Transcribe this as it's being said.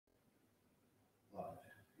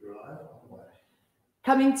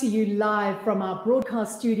Coming to you live from our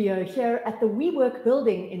broadcast studio here at the WeWork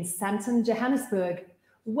building in Sandton, Johannesburg.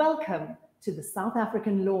 Welcome to the South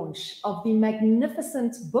African launch of the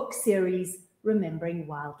magnificent book series, Remembering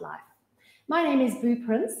Wildlife. My name is Boo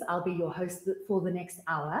Prince. I'll be your host for the next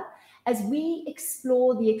hour as we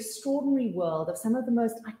explore the extraordinary world of some of the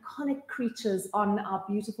most iconic creatures on our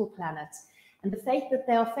beautiful planet and the fate that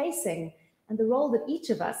they are facing and the role that each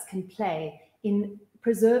of us can play in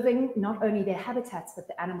preserving not only their habitats, but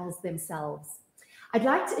the animals themselves. I'd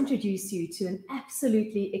like to introduce you to an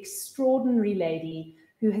absolutely extraordinary lady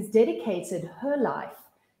who has dedicated her life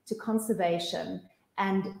to conservation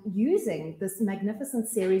and using this magnificent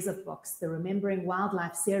series of books, the Remembering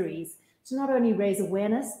Wildlife series, to not only raise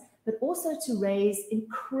awareness, but also to raise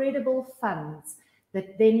incredible funds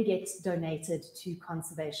that then get donated to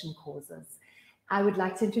conservation causes. I would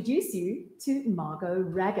like to introduce you to Margot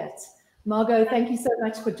Raggett. Margot, thank you so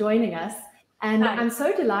much for joining us. And I'm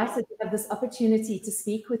so delighted to have this opportunity to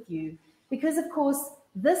speak with you because, of course,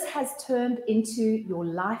 this has turned into your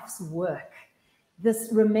life's work, this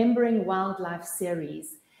Remembering Wildlife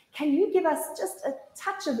series. Can you give us just a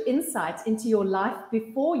touch of insight into your life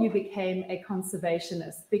before you became a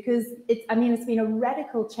conservationist? Because it's been a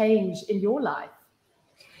radical change in your life.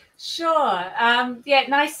 Sure. Yeah,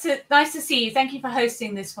 nice to see you. Thank you for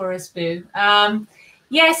hosting this for us, Boo.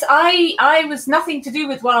 Yes, I was nothing to do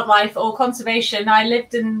with wildlife or conservation. I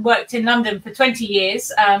lived and worked in London for 20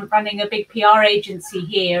 years, running a big PR agency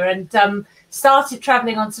here, and started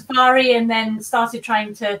traveling on safari and then started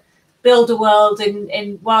trying to build a world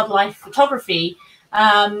in wildlife photography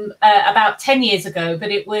about 10 years ago.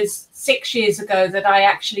 But it was 6 years ago that I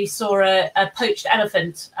actually saw a poached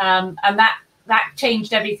elephant, and that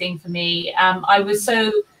changed everything for me. I was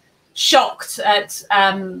so shocked at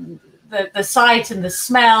the sight and the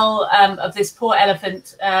smell of this poor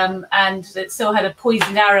elephant, and it still had a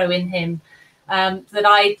poisoned arrow in him, that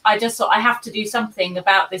I just thought I have to do something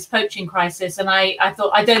about this poaching crisis. And I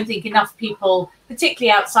thought, I don't think enough people,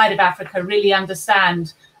 particularly outside of Africa, really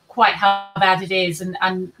understand quite how bad it is,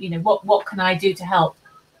 and you know, what can I do to help?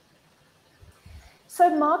 So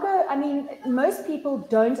Margot, most people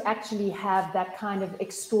don't actually have that kind of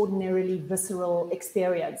extraordinarily visceral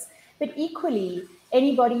experience, but equally,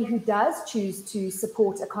 anybody who does choose to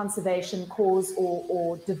support a conservation cause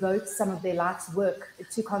or devote some of their life's work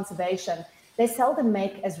to conservation, they seldom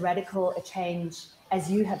make as radical a change as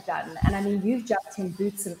you have done. And you've jumped in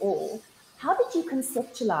boots and all. How did you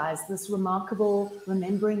conceptualize this remarkable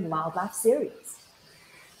Remembering Wildlife series?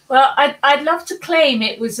 Well, I'd love to claim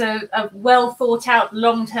it was a well thought out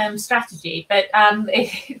long-term strategy, but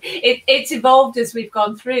it's evolved as we've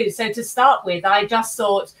gone through. So to start with, I just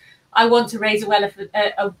thought, I want to raise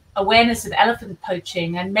awareness of elephant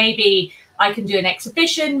poaching, and maybe I can do an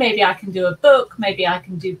exhibition, maybe I can do a book, maybe I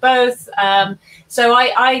can do both. So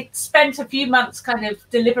I spent a few months kind of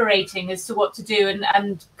deliberating as to what to do,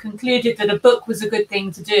 and concluded that a book was a good thing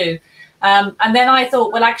to do. And then I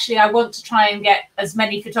thought, well, actually, I want to try and get as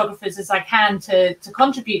many photographers as I can to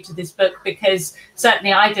contribute to this book, because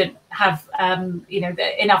certainly I don't have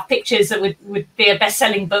enough pictures that would be a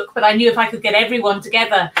best-selling book. But I knew if I could get everyone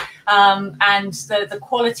together, and the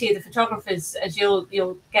quality of the photographers, as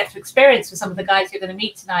you'll get to experience with some of the guys you're going to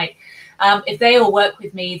meet tonight, if they all work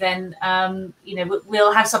with me, then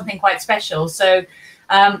we'll have something quite special. So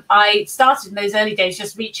I started in those early days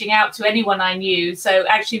just reaching out to anyone I knew. So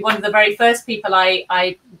actually, one of the very first people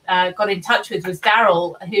I got in touch with was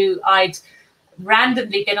Daryl, who I'd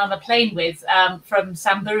randomly been on a plane with from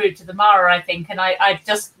Samburu to the Mara, I think. And I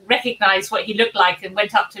just recognized what he looked like and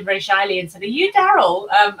went up to him very shyly and said, "Are you Daryl?"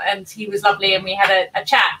 And he was lovely, and we had a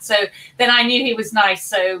chat. So then I knew he was nice.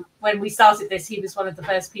 So when we started this, he was one of the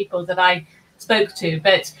first people that I spoke to.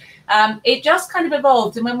 But it just kind of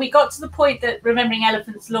evolved. And when we got to the point that Remembering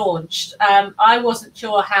Elephants launched, I wasn't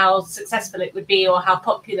sure how successful it would be or how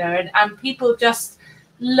popular. And people just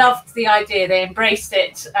loved the idea. They embraced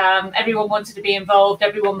it. Everyone wanted to be involved.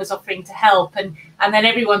 Everyone was offering to help. And then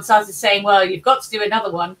everyone started saying, well, you've got to do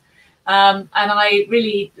another one. And I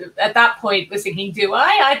really, at that point, was thinking, do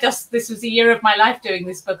I? This was a year of my life doing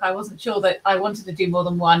this book. I wasn't sure that I wanted to do more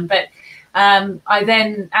than one. But I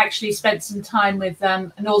then actually spent some time with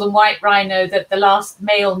a northern white rhino, the last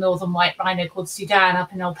male northern white rhino called Sudan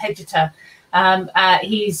up in El Pejeta.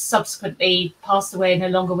 He's subsequently passed away, no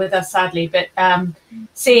longer with us, sadly. But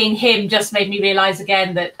seeing him just made me realize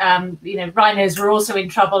again that, rhinos were also in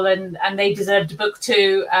trouble, and they deserved a book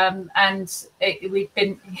too. We've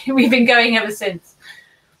been going ever since.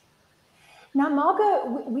 Now,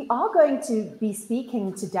 Margot, we are going to be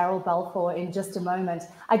speaking to Daryl Balfour in just a moment.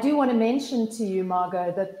 I do want to mention to you,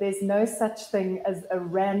 Margot, that there's no such thing as a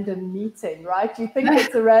random meeting, right? You think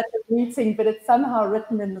it's a random meeting, but it's somehow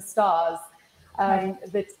written in the stars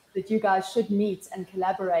that you guys should meet and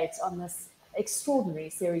collaborate on this extraordinary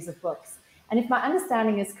series of books. And if my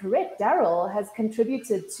understanding is correct, Daryl has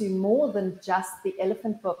contributed to more than just the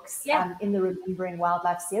elephant books in the Remembering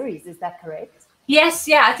Wildlife series. Is that correct? Yes,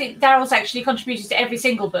 yeah, I think Daryl's actually contributed to every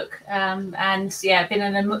single book, and yeah, been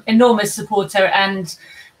an enormous supporter. And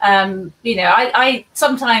you know, I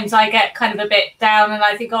sometimes I get kind of a bit down, and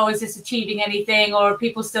I think, oh, is this achieving anything, or are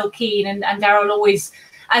people still keen? And Daryl always,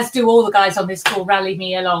 as do all the guys on this call, rally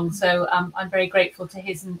me along. So I'm very grateful to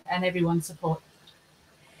his and everyone's support.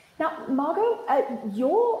 Now, Margot,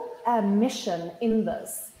 your mission in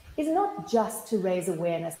this is not just to raise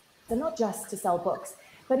awareness, and not just to sell books,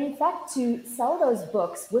 but in fact to sell those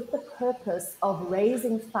books with the purpose of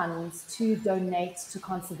raising funds to donate to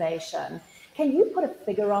conservation. Can you put a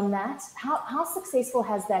figure on that? How successful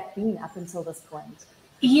has that been up until this point?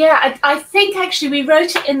 Yeah, I think actually we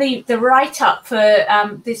wrote it in the write-up for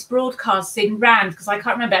this broadcast in Rand, because I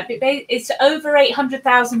can't remember. It's over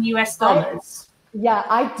 $800,000 US. Yeah,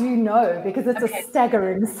 I do know, because it's a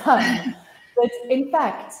staggering sum. But in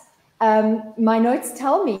fact, my notes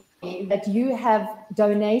tell me that you have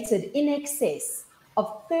donated in excess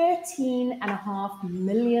of 13.5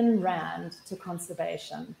 million Rand to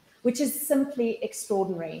conservation, which is simply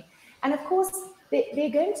extraordinary. And of course, there are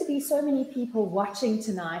going to be so many people watching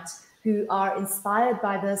tonight who are inspired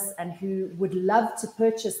by this and who would love to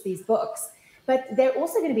purchase these books. But they're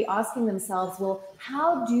also going to be asking themselves, well,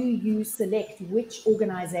 how do you select which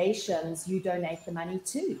organizations you donate the money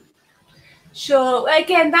to? Sure.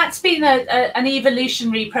 Again, that's been an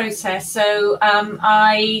evolutionary process. So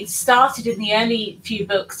I started in the early few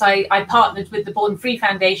books. I partnered with the Born Free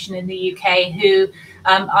Foundation in the UK, who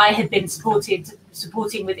I had been supporting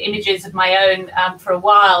with images of my own for a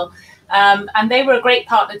while. And they were a great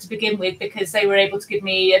partner to begin with, because they were able to give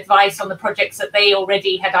me advice on the projects that they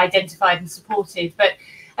already had identified and supported. But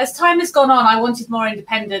as time has gone on, I wanted more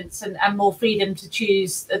independence and more freedom to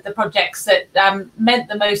choose the projects that meant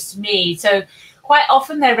the most to me. So quite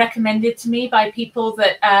often they're recommended to me by people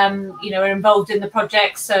that you know, are involved in the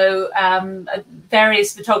project. So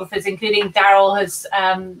various photographers, including Daryl, has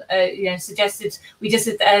you know, suggested. We just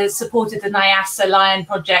supported the Nyasa Lion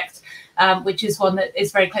project, which is one that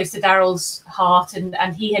is very close to Daryl's heart,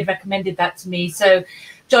 and he had recommended that to me. So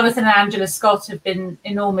Jonathan and Angela Scott have been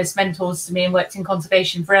enormous mentors to me and worked in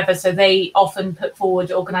conservation forever. So they often put forward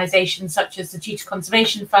organisations such as the Cheetah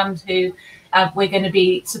Conservation Fund, who we're going to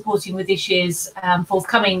be supporting with this year's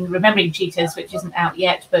forthcoming Remembering Cheetahs, which isn't out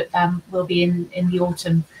yet, but will be in the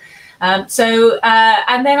autumn. And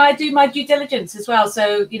then I do my due diligence as well.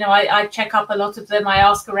 So, you know, I check up a lot of them, I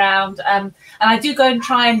ask around, and I do go and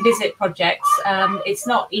try and visit projects. It's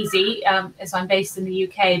not easy, as I'm based in the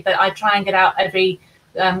UK, but I try and get out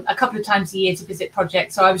a couple of times a year to visit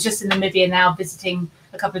projects. So I was just in Namibia now visiting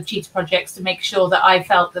a couple of cheetah projects to make sure that I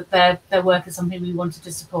felt that their work is something we wanted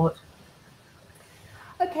to support.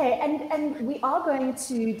 Okay, and we are going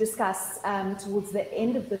to discuss towards the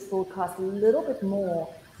end of this broadcast a little bit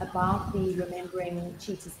more about the Remembering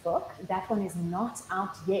Cheetahs book. That one is not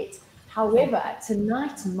out yet. However,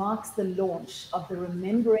 tonight marks the launch of the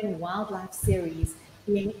Remembering Wildlife series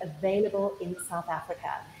being available in South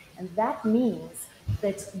Africa. And that means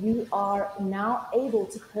that you are now able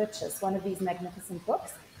to purchase one of these magnificent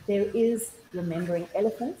books. There is Remembering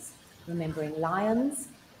Elephants, Remembering Lions,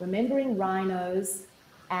 Remembering Rhinos,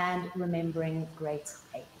 and Remembering Great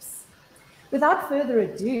Apes. Without further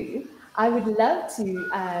ado, I would love to,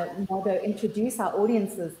 Margot, introduce our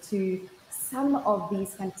audiences to some of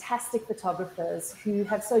these fantastic photographers who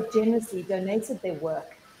have so generously donated their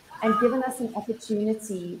work and given us an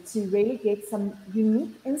opportunity to really get some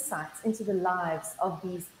unique insights into the lives of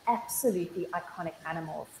these absolutely iconic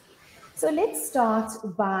animals. So let's start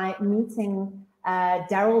by meeting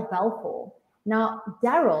Daryl Balfour. Now,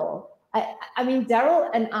 Daryl, I mean, Daryl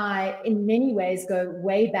and I, in many ways, go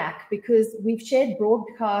way back because we've shared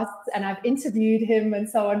broadcasts and I've interviewed him and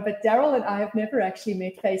so on, but Daryl and I have never actually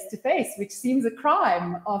met face to face, which seems a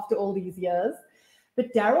crime after all these years.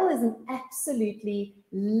 But Daryl is an absolutely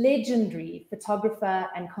legendary photographer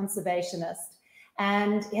and conservationist,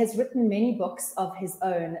 and has written many books of his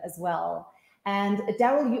own as well. And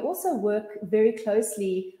Daryl, you also work very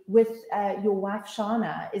closely with your wife,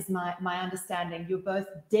 Shana, is my understanding. You're both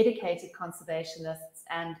dedicated conservationists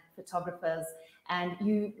and photographers, and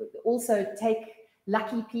you also take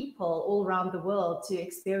lucky people all around the world to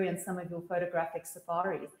experience some of your photographic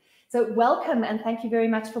safaris. So welcome and thank you very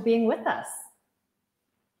much for being with us.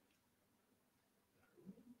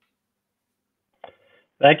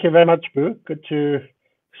 Thank you very much, Boo. Good to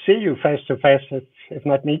see you face to face, if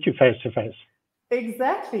not meet you face to face.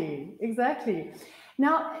 Exactly, exactly.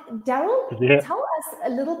 Now, Daryl, tell us a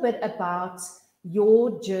little bit about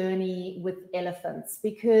your journey with elephants,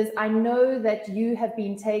 because I know that you have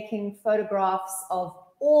been taking photographs of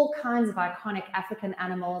all kinds of iconic African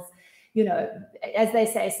animals, you know, as they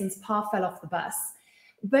say, since Pa fell off the bus.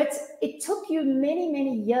 But it took you many,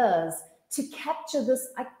 many years to capture this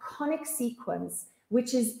iconic sequence,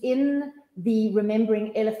 which is in the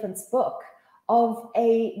Remembering Elephants book, of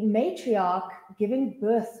a matriarch giving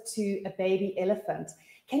birth to a baby elephant.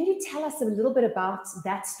 Can you tell us a little bit about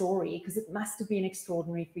that story? Because it must have been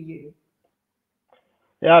extraordinary for you.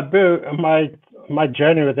 Yeah, Boo, my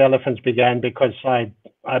journey with elephants began because I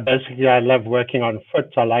love working on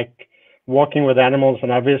foot. I like walking with animals,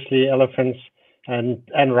 and obviously elephants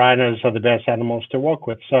and rhinos are the best animals to walk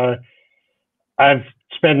with. So I've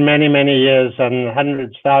spent many, many years and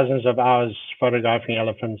hundreds, thousands of hours photographing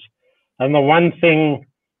elephants. And the one thing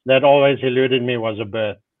that always eluded me was a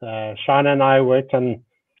birth. Shana and I worked on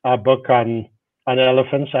our book on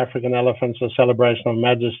elephants, African elephants, a celebration of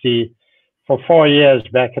majesty, for 4 years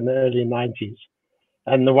back in the early 90s.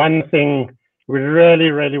 And the one thing we really,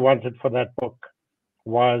 really wanted for that book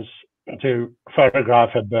was to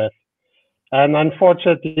photograph a birth. And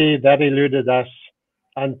unfortunately, that eluded us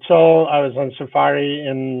until I was on safari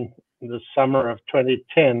in the summer of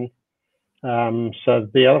 2010. So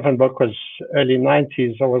the elephant book was early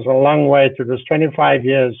 90s. It was a long way to this 25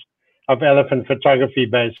 years of elephant photography,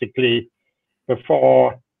 basically,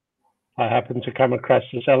 before I happened to come across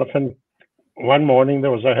this elephant. One morning,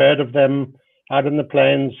 there was a herd of them out in the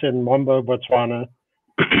plains in Mombo, Botswana.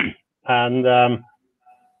 And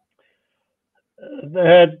the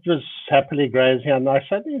herd was happily grazing, and I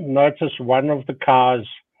suddenly noticed one of the cows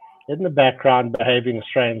in the background behaving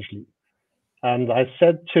strangely. And I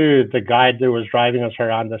said to the guide who was driving us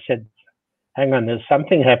around, I said, hang on, there's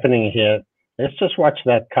something happening here. Let's just watch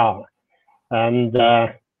that cow. And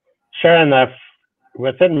sure enough,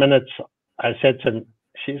 within minutes, I said to him,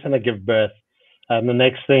 she's going to give birth. And the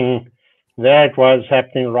next thing, there it was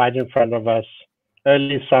happening right in front of us.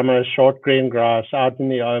 Early summer, short green grass, out in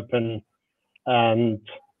the open. And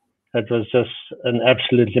it was just an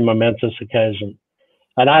absolutely momentous occasion.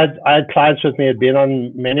 And I had clients with me, had been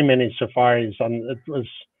on many, many safaris, and it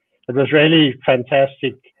was really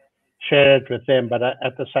fantastic, share it with them. But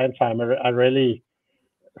at the same time, I really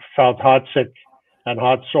felt heartsick and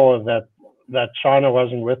heartsore that China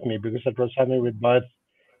wasn't with me, because it was something we both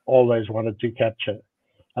always wanted to capture.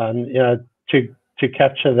 And you know, to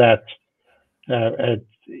capture that,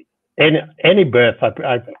 any birth,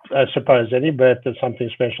 I suppose any birth is something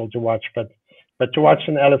special to watch, but to watch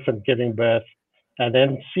an elephant giving birth and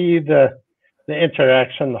then see the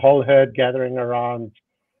interaction, the whole herd gathering around,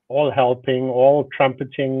 all helping, all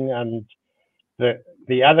trumpeting, and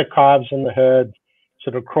the other calves in the herd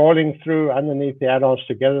sort of crawling through underneath the adults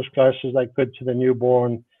to get as close as they could to the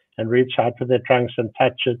newborn and reach out with their trunks and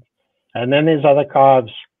touch it. And then these other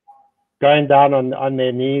calves going down on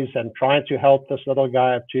their knees and trying to help this little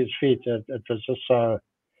guy up to his feet. It was just so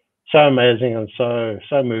amazing and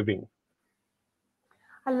so moving.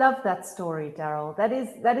 I love that story, Daryl. That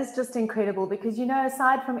is just incredible, because, you know,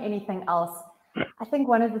 aside from anything else, I think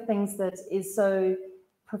one of the things that is so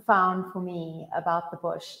profound for me about the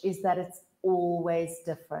bush is that it's always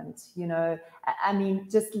different. You know, I mean,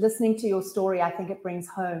 just listening to your story, I think it brings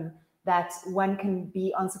home that one can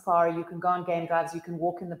be on safari, you can go on game drives, you can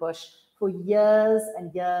walk in the bush for years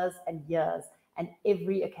and years and years, and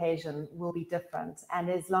every occasion will be different. And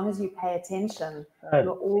as long as you pay attention,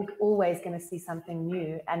 you're always going to see something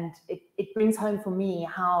new. And it brings home for me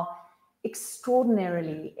how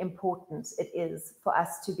extraordinarily important it is for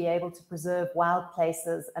us to be able to preserve wild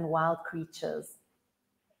places and wild creatures.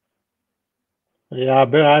 Yeah,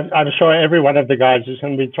 but I'm sure every one of the guys who's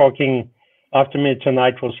going to be talking after me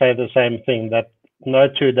tonight will say the same thing, that no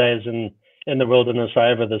 2 days in the wilderness are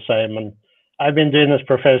ever the same. And I've been doing this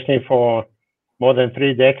professionally for more than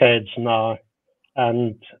 3 decades now,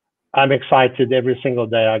 and I'm excited every single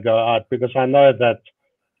day I go out, because I know that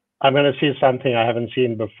I'm going to see something I haven't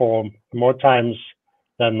seen before, more times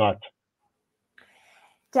than not.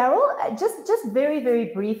 Daryl, just very, very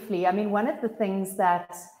briefly, I mean, one of the things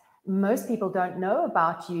that most people don't know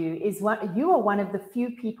about you is you are one of the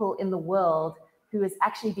few people in the world who has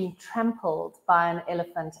actually been trampled by an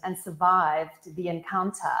elephant and survived the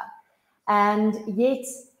encounter. And yet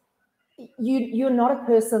you're not a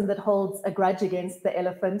person that holds a grudge against the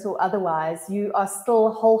elephant or otherwise. You are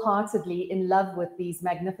still wholeheartedly in love with these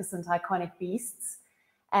magnificent, iconic beasts,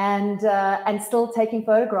 and still taking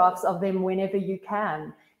photographs of them whenever you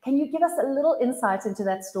can. Can you give us a little insight into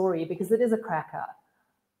that story, because it is a cracker?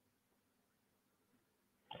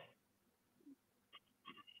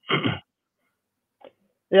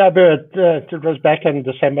 Yeah, but it was back in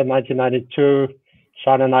December 1992.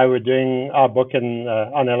 Sean and I were doing our book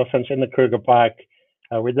on elephants in the Kruger Park.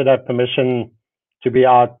 We did have permission to be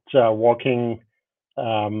out walking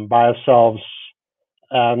by ourselves,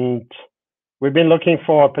 and we've been looking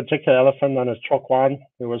for a particular elephant known as Chokwan,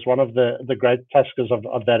 who was one of the great tuskers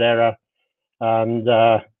of that era. And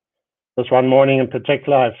this one morning in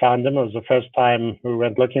particular, I found him. It was the first time we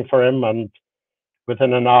went looking for him, and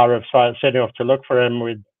within an hour of setting off to look for him,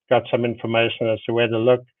 we got some information as to where to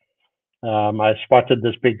look. I spotted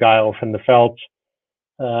this big guy off in the veld.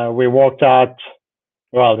 We walked out.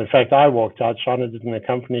 Well, in fact, I walked out. Shauna didn't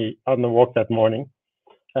accompany on the walk that morning.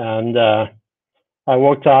 And I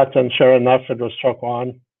walked out, and sure enough, it was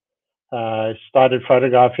Chokwan. I started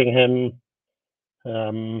photographing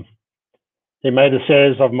him. He made a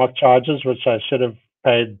series of mock charges, which I should have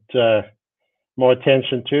paid more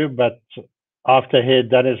attention to, but after he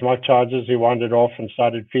had done his mock charges, he wandered off and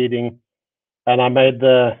started feeding. And I made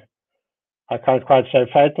I can't quite say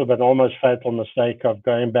fatal, but almost fatal mistake of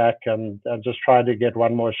going back and just trying to get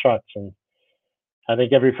one more shot. And I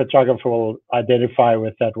think every photographer will identify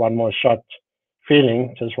with that one more shot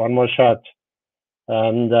feeling, just one more shot.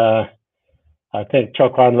 And I think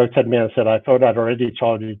Chokwan looked at me and said, "I thought I'd already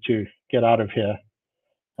told you to get out of here."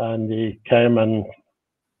 And he came and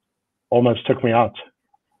almost took me out.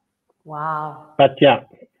 Wow. But yeah,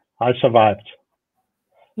 I survived.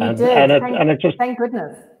 You did. And it just, thank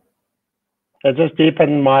goodness. It just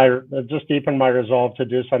deepened my resolve to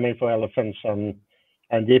do something for elephants and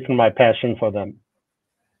deepen my passion for them.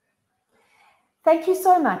 Thank you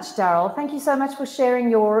so much, Daryl. Thank you so much for sharing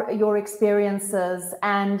your experiences.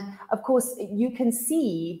 And of course, you can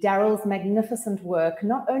see Daryl's magnificent work,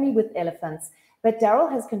 not only with elephants, but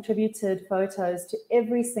Daryl has contributed photos to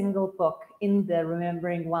every single book in the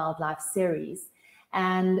Remembering Wildlife series.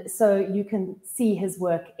 And so you can see his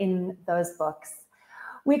work in those books.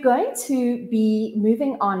 We're going to be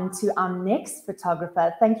moving on to our next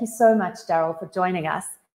photographer. Thank you so much, Daryl, for joining us.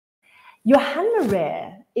 Johan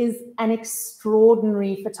Marais is an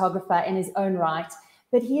extraordinary photographer in his own right,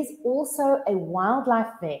 but he is also a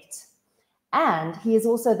wildlife vet, and he is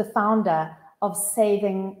also the founder of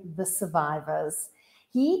Saving the Survivors.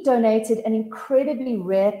 He donated an incredibly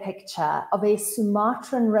rare picture of a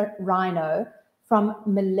Sumatran rhino from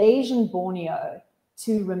Malaysian Borneo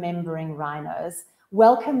to Remembering Rhinos.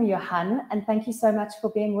 Welcome, Johan, and thank you so much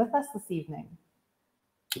for being with us this evening.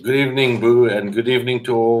 Good evening, Boo, and good evening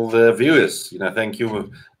to all the viewers. Thank you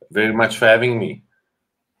very much for having me.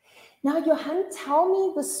 Now, Johan, tell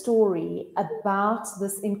me the story about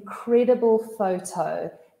this incredible photo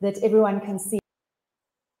that everyone can see.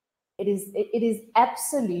 It is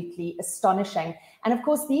absolutely astonishing. And of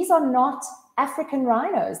course, these are not African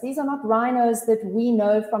rhinos. These are not rhinos that we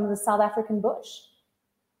know from the South African bush.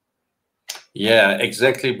 Yeah,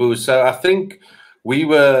 exactly, Boo. So I think we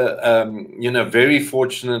were, very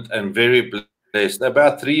fortunate and very blessed.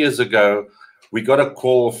 About 3 years ago, we got a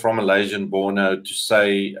call from Malaysian Borneo to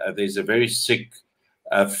say there's a very sick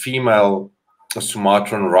female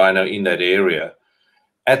Sumatran rhino in that area.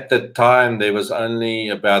 At the time, there was only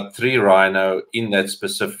about 3 rhino in that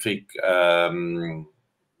specific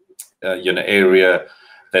area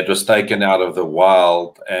that was taken out of the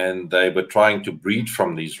wild, and they were trying to breed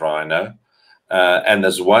from these rhino. And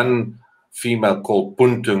there's one female called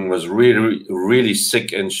Puntung was really, really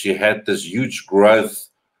sick, and she had this huge growth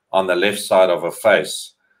on the left side of her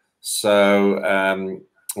face. So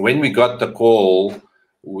when we got the call,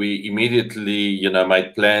 we immediately,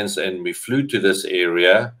 made plans, and we flew to this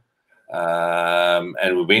area,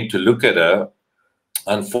 and we went to look at her.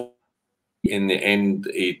 Unfortunately, in the end,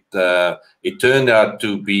 it turned out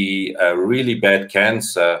to be a really bad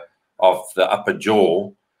cancer of the upper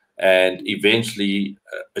jaw, and eventually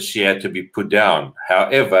she had to be put down.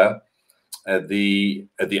 However, the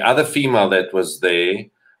other female that was there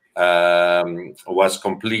was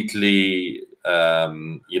completely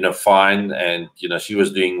fine, and she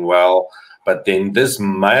was doing well. But then this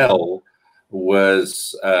male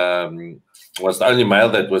was the only male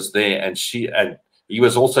that was there, and he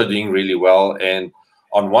was also doing really well. And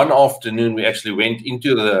on one afternoon, we actually went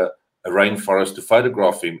into the rainforest to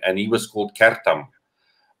photograph him, and he was called Kertam.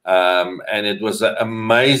 And it was an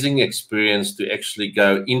amazing experience to actually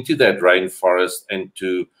go into that rainforest and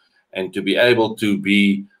to and to be able to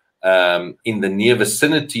be in the near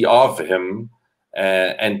vicinity of him,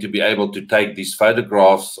 and to be able to take these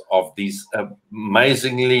photographs of these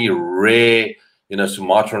amazingly rare,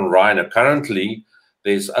 Sumatran rhino. Currently,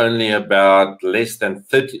 there's only about less than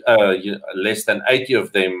 80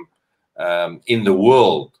 of them in the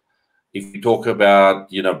world. If we talk about,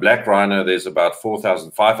 black rhino, there's about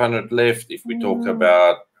 4,500 left. If we talk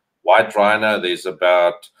about white rhino, there's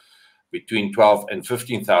about between 12 and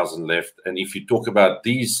 15,000 left. And if you talk about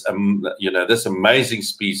these, this amazing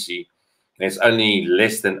species, there's only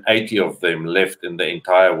less than 80 of them left in the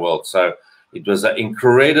entire world. So it was an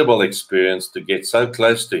incredible experience to get so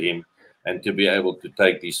close to him and to be able to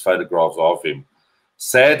take these photographs of him.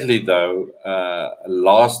 Sadly, though,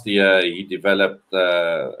 last year he developed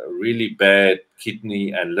really bad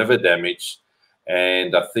kidney and liver damage.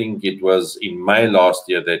 And I think it was in May last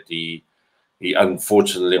year that he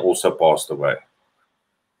unfortunately also passed away.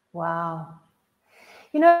 Wow.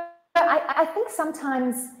 I think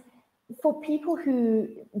sometimes for people who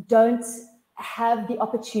don't have the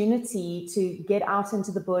opportunity to get out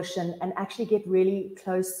into the bush and actually get really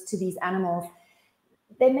close to these animals,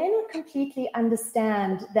 they may not completely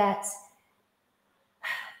understand that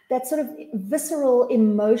sort of visceral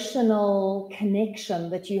emotional connection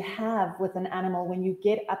that you have with an animal when you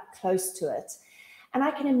get up close to it. And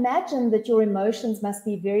I can imagine that your emotions must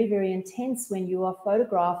be very, very intense when you are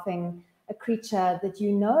photographing a creature that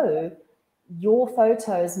your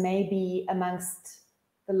photos may be amongst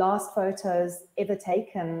the last photos ever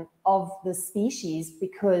taken of the species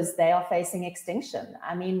because they are facing extinction.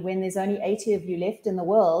 I mean, when there's only 80 of you left in the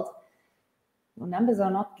world, your numbers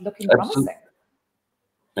are not looking promising.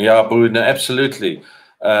 Yeah, Bruno, absolutely.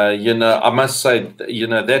 I must say,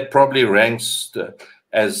 that probably ranks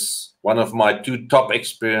as one of my 2 top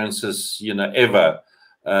experiences, ever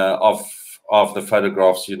of the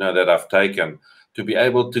photographs, that I've taken. To be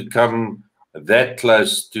able to come that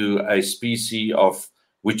close to a species of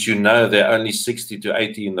which there are only 60 to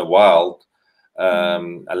 80 in the wild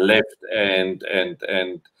left, and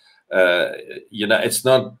it's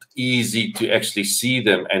not easy to actually see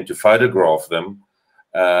them and to photograph them.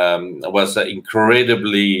 It was an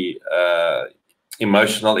incredibly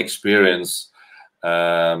emotional experience,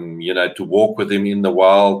 to walk with them in the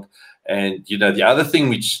wild. And the other thing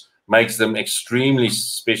which makes them extremely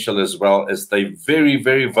special as well is they're very,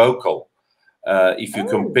 very vocal. If you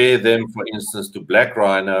compare them, for instance, to black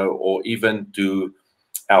rhino or even to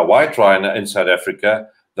our white rhino in South Africa,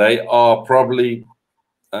 they are probably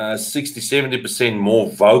 60–70% more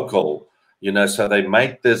vocal, so they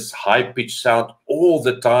make this high-pitched sound all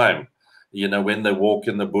the time, when they walk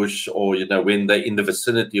in the bush or, when they're in the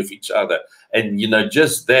vicinity of each other. And,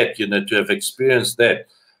 just that, to have experienced that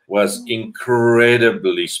was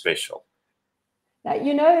incredibly special. Now,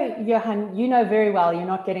 Johan, very well you're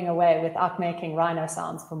not getting away without making rhino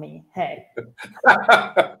sounds for me. Hey.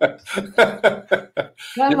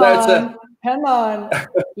 Come on.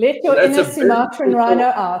 Let your inner Sumatran rhino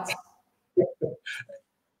out.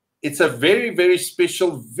 It's a very, very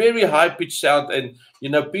special, very high-pitched sound. And,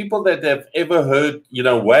 people that have ever heard,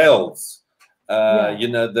 whales,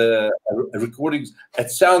 the recordings,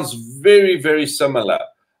 it sounds very, very similar.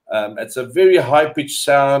 It's a very high-pitched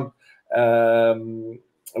sound.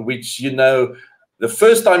 Which, the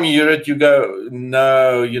first time you hear it, you go,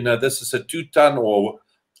 no, this is a 2-ton or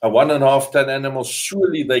a 1.5-ton animal.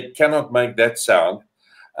 Surely they cannot make that sound.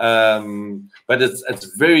 But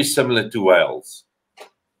it's very similar to whales.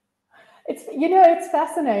 It's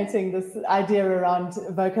fascinating, this idea around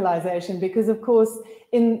vocalization, because of course,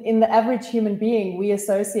 in the average human being, we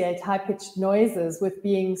associate high-pitched noises with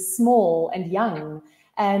being small and young.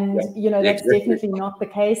 And, that's definitely not the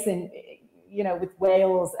case with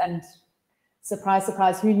whales and, surprise,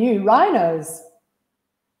 surprise, who knew, rhinos.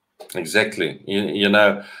 Exactly.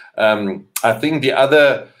 I think the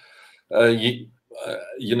other,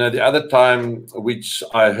 the other time which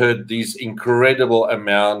I heard this incredible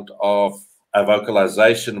amount of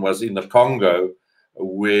vocalization was in the Congo,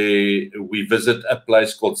 where we visit a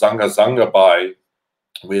place called Zanga Zanga Bay,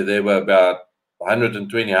 where there were about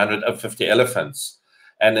 120, 150 elephants.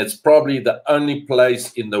 And it's probably the only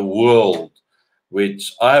place in the world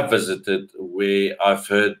which I've visited where I've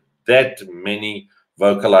heard that many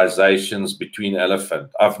vocalizations between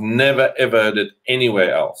elephant. I've never, ever heard it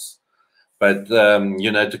anywhere else. But,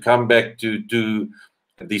 to come back to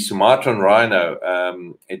the Sumatran rhino,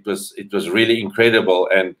 it was really incredible.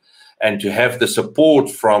 And to have the support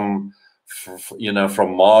from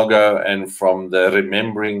Margot and from the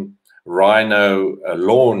Remembering Rhino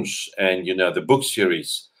launch and, the book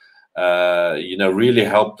series, really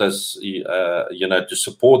helped us, to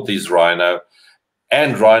support these rhino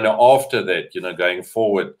and rhino after that, going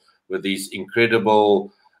forward with these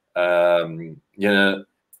incredible,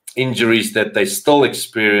 injuries that they still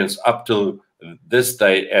experience up till this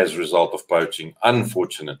day as a result of poaching,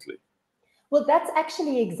 unfortunately. Well, that's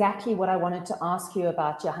actually exactly what I wanted to ask you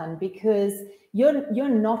about, Johan, because you're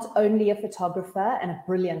not only a photographer, and a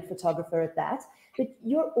brilliant photographer at that, but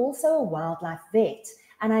you're also a wildlife vet.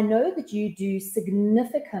 And I know that you do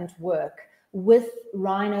significant work with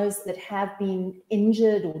rhinos that have been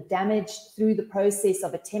injured or damaged through the process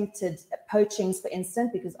of attempted poachings, for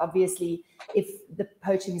instance, because obviously if the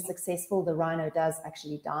poaching is successful, the rhino does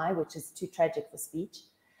actually die, which is too tragic for speech.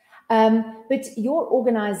 But your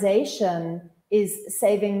organization is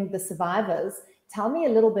saving the survivors. Tell me a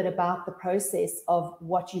little bit about the process of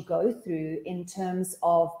what you go through in terms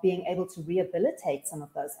of being able to rehabilitate some of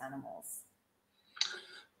those animals.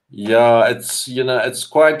 Yeah, it's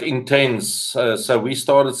quite intense. So we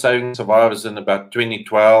started saving survivors in about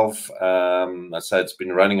 2012. So it's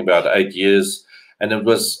been running about 8 years, and it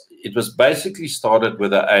was basically started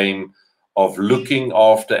with the aim of looking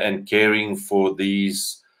after and caring for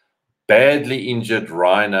these badly injured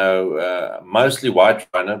rhino, mostly white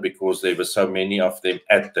rhino, because there were so many of them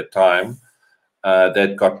at the time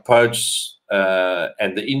that got poached,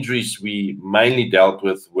 and the injuries we mainly dealt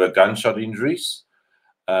with were gunshot injuries.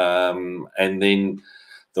 And then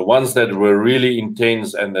the ones that were really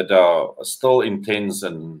intense and that are still intense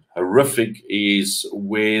and horrific is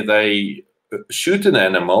where they shoot an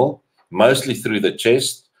animal, mostly through the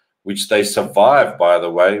chest, which they survive, by the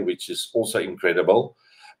way, which is also incredible.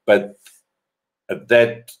 But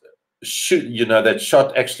that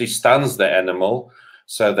shot actually stuns the animal,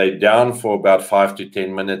 so they're down for about 5 to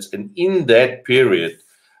 10 minutes. And in that period,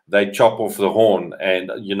 they chop off the horn,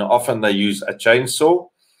 and often they use a chainsaw.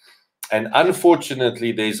 And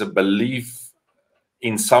unfortunately, there's a belief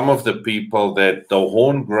in some of the people that the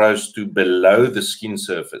horn grows to below the skin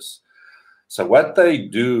surface. So what they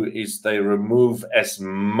do is they remove as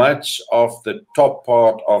much of the top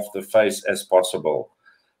part of the face as possible.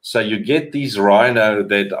 So you get these rhino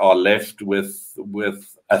that are left with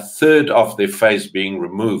a third of their face being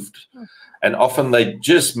removed. And often they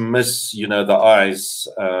just miss, the eyes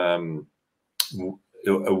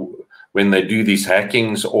when they do these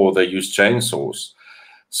hackings or they use chainsaws.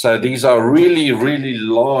 So these are really, really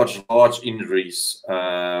large injuries.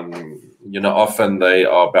 Often they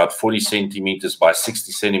are about 40 centimeters by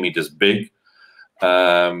 60 centimeters big.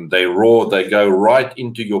 They roar, they go right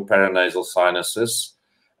into your paranasal sinuses.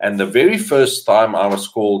 And the very first time I was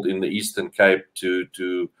called in the Eastern Cape to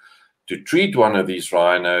treat one of these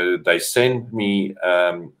rhino, they sent me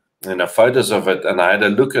photos of it, and I had a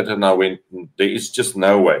look at it, and I went, there is just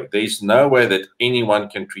no way. There is no way that anyone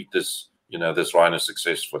can treat this, this rhino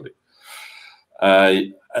successfully.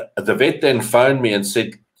 The vet then phoned me and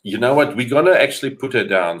said, you know what, we're going to actually put her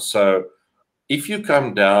down. So if you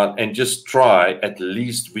come down and just try, at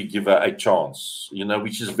least we give her a chance,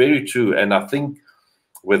 which is very true. And I think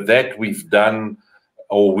with that, we've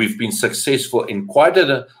been successful in quite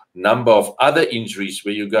a number of other injuries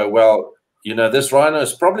where you go, well, this rhino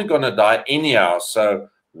is probably going to die anyhow. So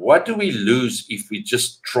what do we lose if we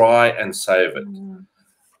just try and save it?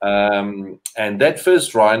 And that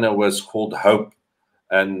first rhino was called Hope.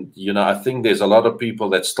 And, I think there's a lot of people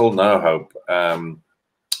that still know Hope.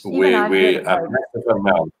 Where a massive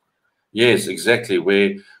amount. Yes, exactly.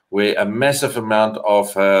 Where a massive amount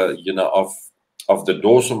of her, of the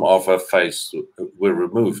dorsum of her face were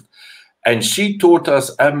removed. And she taught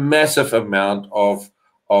us a massive amount of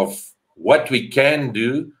what we can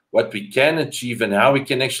do, what we can achieve, and how we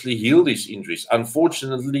can actually heal these injuries.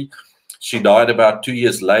 Unfortunately, she died about 2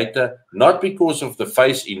 years later, not because of the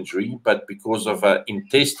face injury, but because of an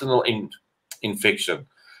intestinal infection,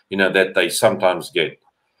 that they sometimes get.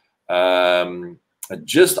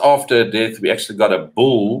 Just after her death, we actually got a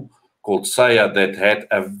bull called Saya that had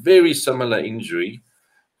a very similar injury,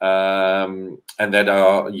 and that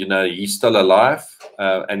he's still alive,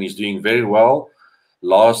 and he's doing very well.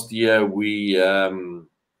 Last year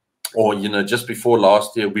just before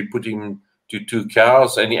last year, we put him to 2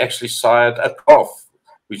 cows, and he actually sired a calf,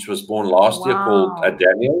 which was born last year, called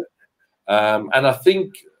Daniel. And I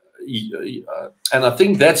think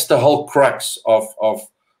that's the whole crux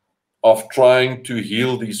of trying to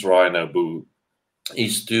heal these rhino, Boo,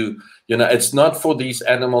 is to, it's not for these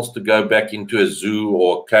animals to go back into a zoo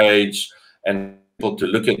or cage and people to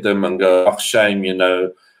look at them and go, oh, shame,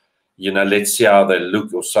 let's see how they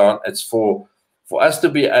look or so on. It's for for us to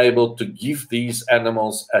be able to give these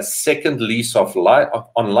animals a second lease of life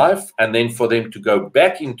on life, and then for them to go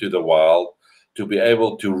back into the wild to be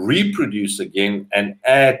able to reproduce again and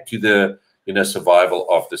add to the survival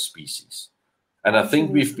of the species. And I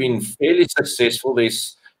think we've been fairly successful.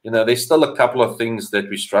 There's still a couple of things that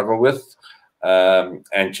we struggle with,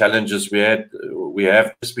 and challenges we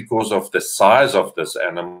have just because of the size of this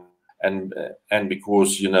animal, and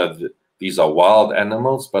because these are wild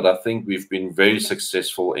animals. But I think we've been very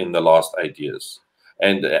successful in the last 8 years.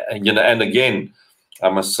 And again, I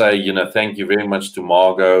must say, thank you very much to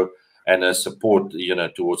Margot and her support,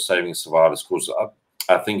 towards Saving Survivors, because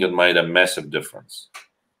I think it made a massive difference.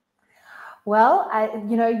 Well,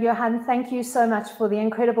 Johan, thank you so much for the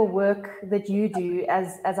incredible work that you do,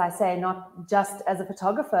 as I say, not just as a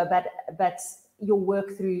photographer, but your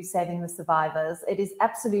work through Saving the Survivors. It is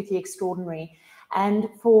absolutely extraordinary. And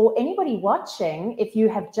for anybody watching, if you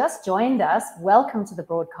have just joined us, welcome to the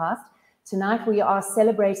broadcast. Tonight we are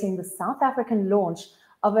celebrating the South African launch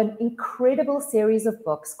of an incredible series of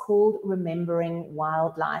books called Remembering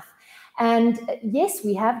Wildlife. And yes,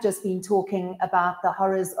 we have just been talking about the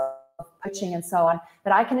horrors of poaching and so on,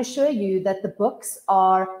 but I can assure you that the books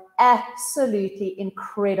are absolutely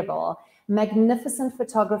incredible. Magnificent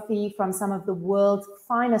photography from some of the world's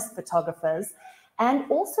finest photographers, and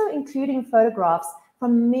also including photographs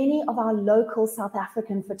from many of our local South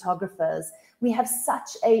African photographers. We have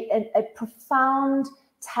such a profound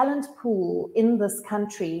talent pool in this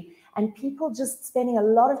country, and people just spending a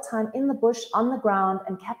lot of time in the bush, on the ground,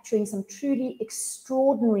 and capturing some truly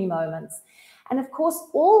extraordinary moments. And of course,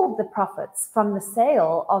 all the profits from the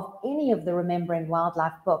sale of any of the Remembering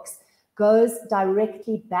Wildlife books goes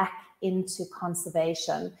directly back into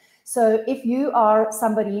conservation. So if you are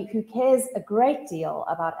somebody who cares a great deal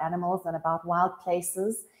about animals and about wild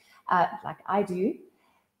places, like I do,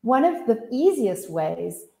 one of the easiest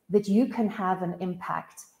ways that you can have an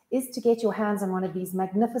impact is to get your hands on one of these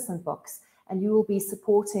magnificent books, and you will be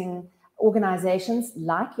supporting organizations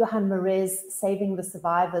like Johan Marais' Saving the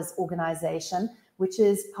Survivors organization, which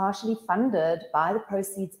is partially funded by the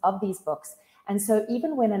proceeds of these books. And so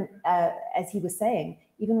even when, as he was saying,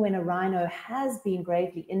 even when a rhino has been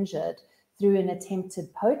gravely injured through an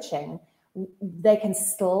attempted poaching, they can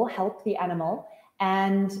still help the animal,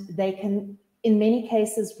 and they can, in many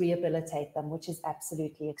cases, rehabilitate them, which is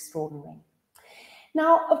absolutely extraordinary.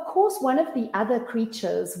 Now, of course, one of the other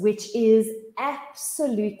creatures which is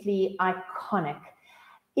absolutely iconic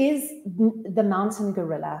is the mountain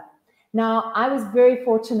gorilla. Now, I was very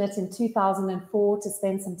fortunate in 2004 to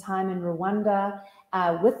spend some time in Rwanda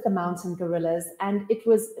with the mountain gorillas, and it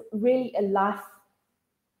was really a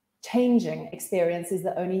life-changing experience, is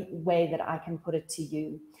the only way that I can put it to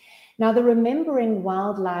you. Now, the Remembering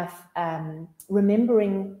Wildlife,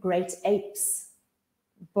 Remembering Great Apes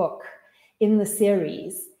book in the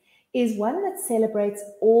series is one that celebrates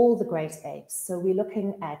all the great apes. So we're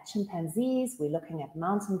looking at chimpanzees, we're looking at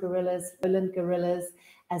mountain gorillas, lowland gorillas,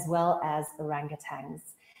 as well as orangutans.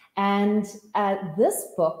 And this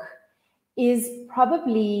book is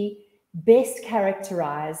probably best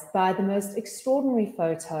characterized by the most extraordinary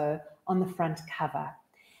photo on the front cover.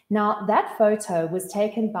 Now, that photo was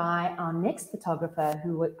taken by our next photographer,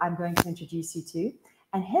 who I'm going to introduce you to,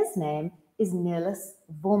 and his name is Niels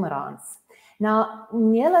Wolmerans. Now,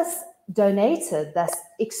 Niels donated this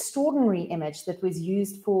extraordinary image that was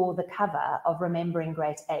used for the cover of Remembering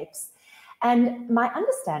Great Apes. And my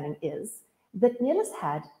understanding is that Niels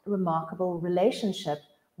had a remarkable relationship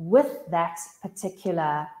with that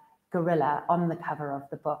particular gorilla on the cover of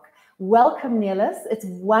the book. Welcome, Niels. It's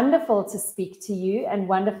wonderful to speak to you and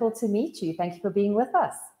wonderful to meet you. Thank you for being with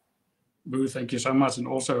us. Boo, thank you so much, and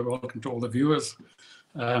also welcome to all the viewers.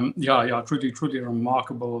 Truly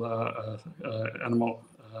remarkable animal,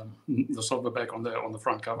 the silverback on the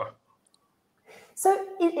front cover. So,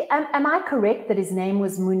 am I correct that his name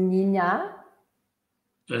was Muninya?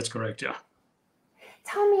 That's correct, yeah.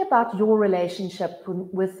 Tell me about your relationship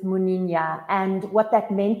with Muninya and what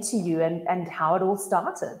that meant to you, and how it all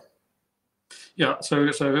started. Yeah, so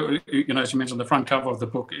as you mentioned, the front cover of the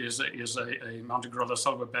book is a mountain gorilla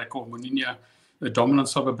silverback called Muninya, the dominant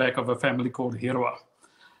silverback of a family called Hirwa.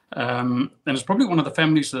 And it's probably one of the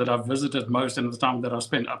families that I've visited most in the time that I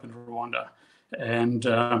spent up in Rwanda. And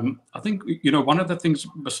I think, one of the things,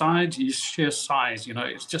 besides his sheer size,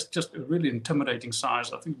 it's just a really intimidating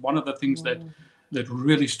size. I think one of the things that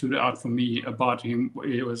really stood out for me about him,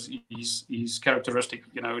 it was his characteristic,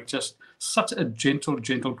 just such a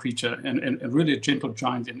gentle creature, and really a gentle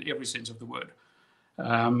giant in every sense of the word.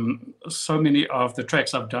 So many of the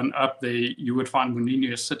tracks I've done up there, you would find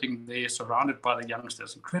Mouninho sitting there, surrounded by the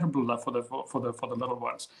youngsters. Incredible love for the little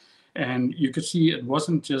ones, and you could see it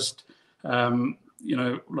wasn't just that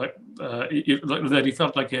he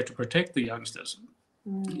felt like he had to protect the youngsters.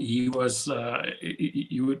 He was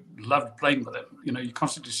you would love playing with them. You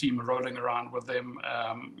constantly see him rolling around with them.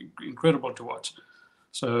 Incredible to watch.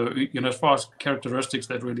 So as far as characteristics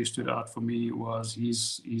that really stood out for me was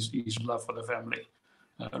his love for the family.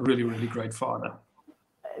 A really, really great father.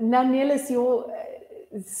 Now, Niels, your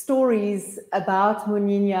stories about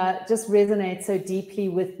Mouninho just resonate so deeply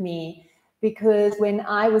with me, because when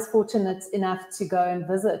I was fortunate enough to go and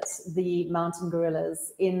visit the mountain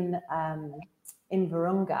gorillas in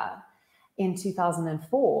Virunga in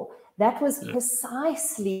 2004, that was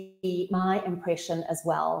precisely my impression as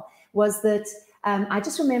well, was that I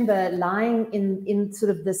just remember lying in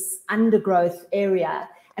sort of this undergrowth area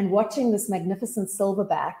and watching this magnificent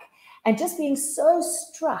silverback and just being so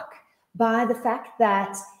struck by the fact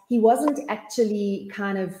that he wasn't actually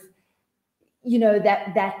kind of,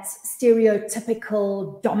 that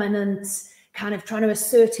stereotypical dominant kind of trying to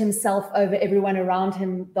assert himself over everyone around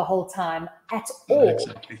him the whole time at all.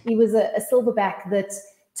 Exactly. He was a silverback that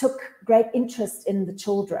took great interest in the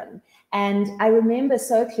children. And I remember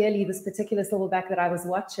so clearly this particular silverback that I was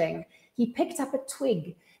watching, he picked up a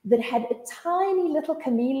twig that had a tiny little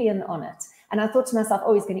chameleon on it. And I thought to myself,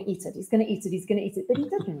 oh, he's going to eat it. He's going to eat it. He's going to eat it. But he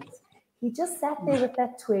didn't. He just sat there with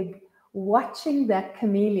that twig, watching that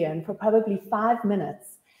chameleon for probably 5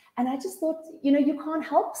 minutes. And I just thought, you can't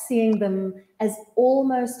help seeing them as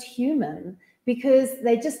almost human, because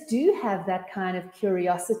they just do have that kind of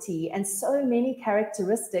curiosity and so many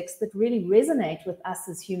characteristics that really resonate with us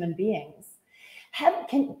as human beings.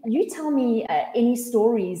 Can you tell me any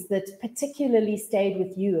stories that particularly stayed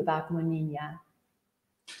with you about Mouninho?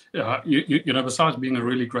 Yeah, besides being a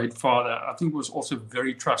really great father, I think he was also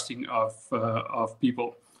very trusting of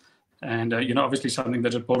people, and obviously something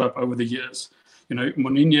that had built up over the years.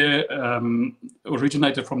 Mouninho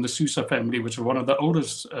originated from the Sousa family, which was one of the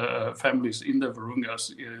oldest families in the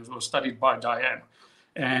Virungas. It was studied by Diane,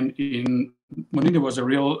 and Mouninho was a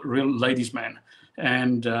real ladies' man.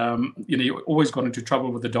 And he always got into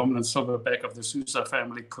trouble with the dominant silverback of the Sousa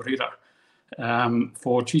family, Corrida,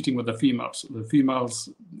 for cheating with the females. The females,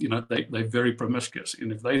 they're very promiscuous,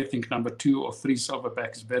 and if they think number 2 or 3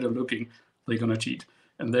 silverback is better looking, they're going to cheat,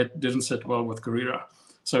 and that didn't sit well with Corrida.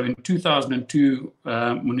 So in 2002,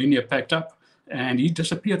 Mouninho packed up and he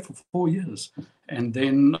disappeared for 4 years. And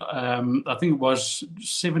then I think it was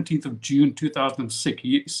 17th of June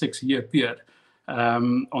 2006, he appeared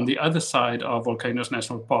on the other side of Volcanoes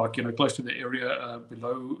National Park, close to the area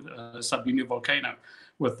below Sabine volcano,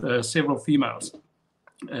 with several females.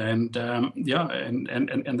 And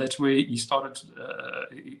and that's where he started,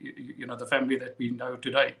 the family that we know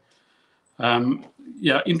today.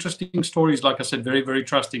 Interesting stories. Like I said, very, very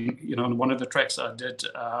trusting. On one of the tracks I did,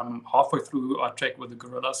 halfway through our trek with the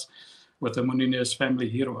gorillas, with the Mouninho's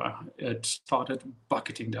family Hirwa, it started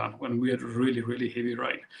bucketing down when we had really, really heavy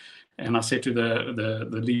rain. And I said to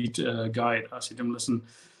the lead guide, I said to him, listen,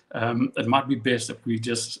 it might be best if we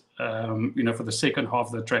just, for the second half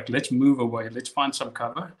of the trek, let's move away, let's find some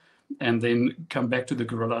cover, and then come back to the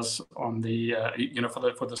gorillas on the,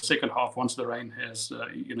 for the second half, once the rain has,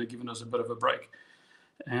 given us a bit of a break.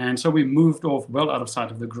 And so we moved off well out of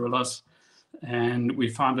sight of the gorillas, and we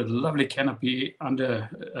found a lovely canopy under,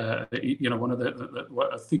 one of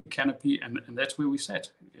a thick canopy, and that's where we sat.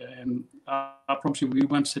 And I promise you, we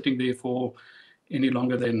weren't sitting there for any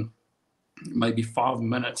longer than maybe 5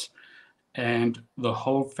 minutes. And the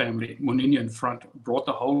whole family, Mouninho in front, brought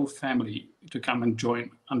the whole family to come and join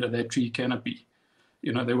under that tree canopy.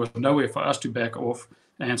 There was nowhere for us to back off.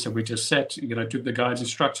 And so we just sat, took the guide's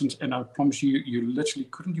instructions. And I promise you, you literally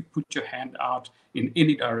couldn't put your hand out in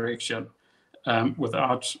any direction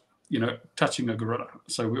without, touching a gorilla.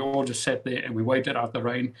 So we all just sat there and we waited out the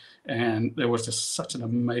rain. And there was just such an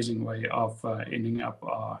amazing way of ending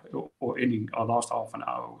our last half an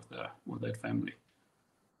hour with that family.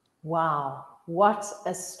 Wow, what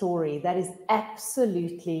a story. That is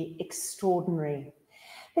absolutely extraordinary.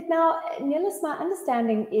 But now, Niels, my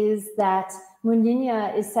understanding is that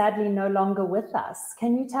Mouninho is sadly no longer with us.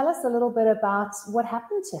 Can you tell us a little bit about what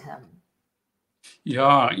happened to him?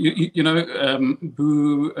 Yeah,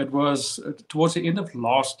 Boo, it was towards the end of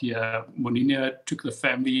last year, Mouninho took the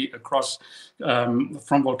family across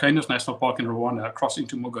from Volcanoes National Park in Rwanda across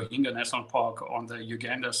into Mugahinga National Park on the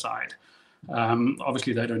Uganda side.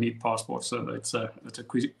 Obviously, they don't need passports, so it's a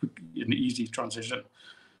quick and easy transition.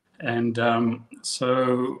 And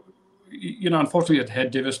so, unfortunately, it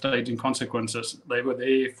had devastating consequences. They were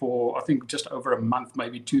there for, I think, just over a month,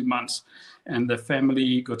 maybe 2 months, and the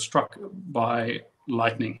family got struck by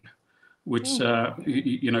lightning, which, a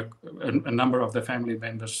number of the family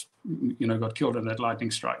members, got killed in that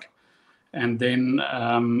lightning strike. And then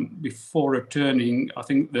before returning, I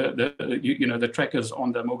think the trackers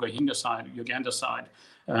on the Mogahinga side, Uganda side,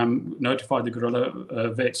 notified the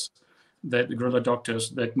guerrilla vets, that the guerrilla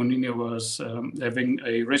doctors, that Muninia was having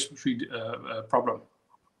a respiratory problem.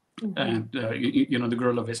 And, the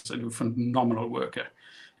guerrilla vets are a phenomenal worker.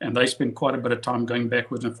 And they spent quite a bit of time going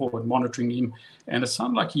backwards and forward, monitoring him. And it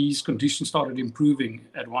sounded like his condition started improving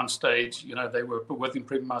at one stage. They were with him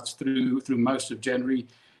pretty much through most of January.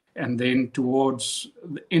 And then towards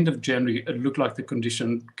the end of January, it looked like the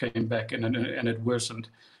condition came back and it worsened.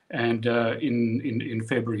 And in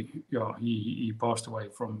February, he passed away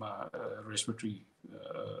from respiratory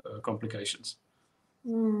complications.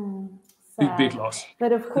 Big loss.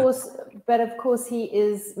 But of course,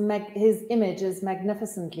 his image is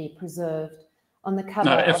magnificently preserved on the cover.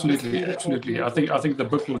 No, absolutely. I think the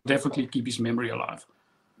book will definitely keep his memory alive.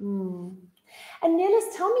 And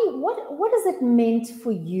Nelis, tell me, what has it meant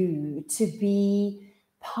for you to be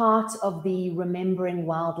part of the Remembering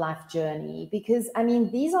Wildlife journey? Because, I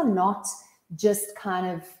mean, these are not just kind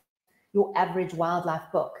of your average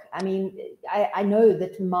wildlife book. I mean, I know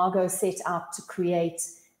that Margot set out to create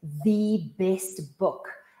the best book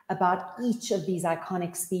about each of these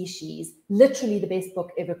iconic species, literally the best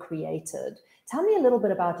book ever created. Tell me a little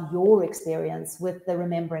bit about your experience with the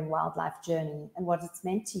Remembering Wildlife journey and what it's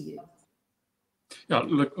meant to you. Yeah,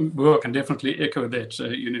 look, I can definitely echo that.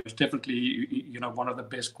 It's definitely, one of the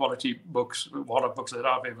best quality books, wildlife books that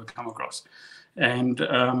I've ever come across. And,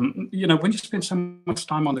 when you spend so much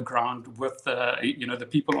time on the ground with, the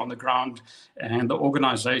people on the ground and the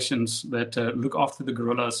organizations that look after the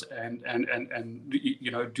gorillas and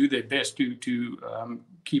do their best to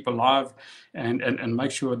keep alive and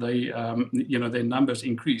make sure they, their numbers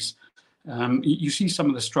increase. You see some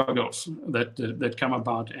of the struggles that come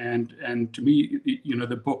about, and to me,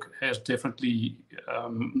 the book has definitely,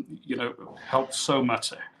 helped so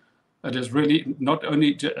much. It has really not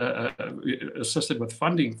only assisted with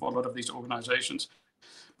funding for a lot of these organizations,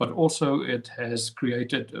 but also it has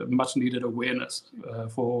created much needed awareness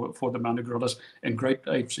for the mountain gorillas and great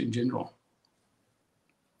apes in general.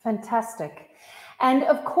 Fantastic. And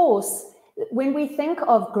of course, when we think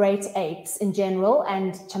of great apes in general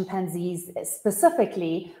and chimpanzees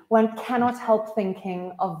specifically, one cannot help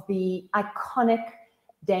thinking of the iconic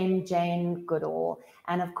Dame Jane Goodall.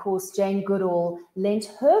 And of course, Jane Goodall lent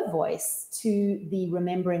her voice to the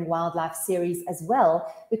Remembering Wildlife series as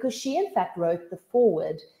well, because she in fact wrote the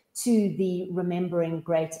foreword to the Remembering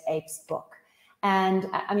Great Apes book. And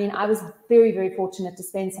I mean, I was very, very fortunate to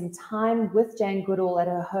spend some time with Jane Goodall at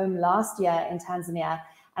her home last year in Tanzania.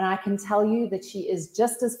 And I can tell you that she is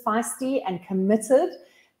just as feisty and committed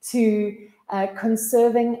to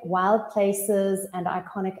conserving wild places and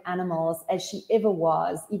iconic animals as she ever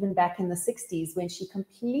was, even back in the 60s, when she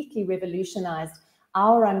completely revolutionized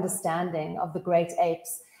our understanding of the great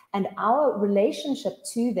apes and our relationship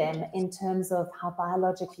to them in terms of how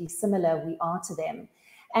biologically similar we are to them.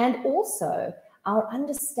 And also our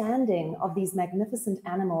understanding of these magnificent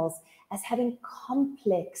animals as having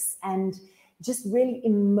complex and just really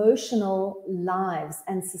emotional lives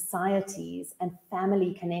and societies and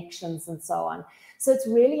family connections and so on. So it's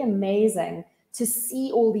really amazing to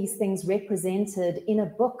see all these things represented in a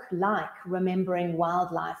book like Remembering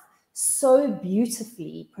Wildlife, so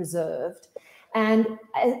beautifully preserved. And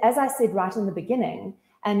as I said right in the beginning,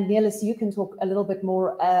 and Nelis, you can talk a little bit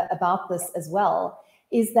more about this as well,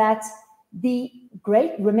 is that the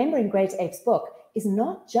Remembering Great Apes book is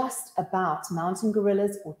not just about mountain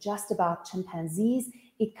gorillas or just about chimpanzees.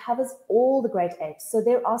 It covers all the great apes. So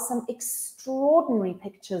there are some extraordinary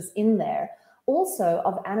pictures in there, also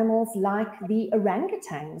of animals like the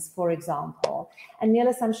orangutans, for example. And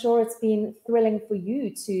Nelis, I'm sure it's been thrilling for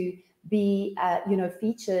you to be,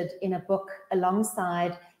 featured in a book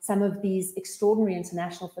alongside some of these extraordinary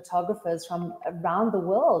international photographers from around the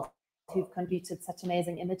world who've contributed such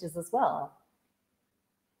amazing images as well.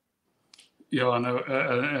 Yeah, I know,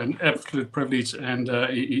 an absolute privilege, and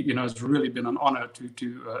it's really been an honor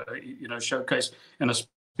to showcase, and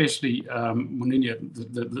especially Muninia,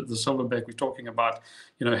 the silverback we're talking about.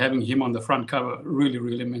 Having him on the front cover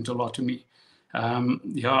really meant a lot to me.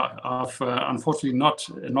 I've unfortunately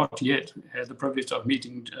not yet had the privilege of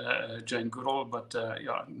meeting Jane Goodall, but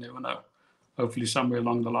never know. Hopefully, somewhere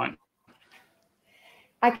along the line.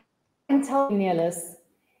 I can tell you, Nelis,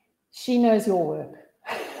 she knows your work.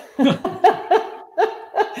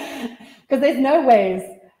 because there's no ways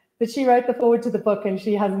that she wrote the forward to the book and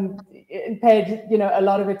she hasn't paid, you know, a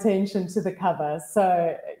lot of attention to the cover.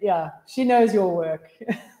 So yeah, she knows your work.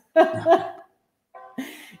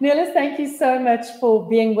 Neelis, thank you so much for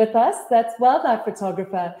being with us. That's wildlife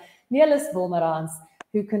photographer Neelis Wilmerans,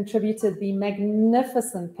 who contributed the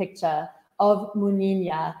magnificent picture of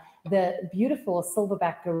Muninya, the beautiful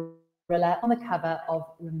silverback gorilla on the cover of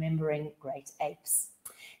Remembering Great Apes.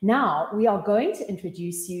 Now, we are going to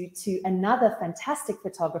introduce you to another fantastic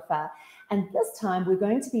photographer, and this time we're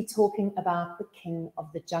going to be talking about the king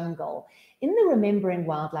of the jungle. In the Remembering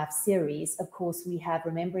Wildlife series, of course, we have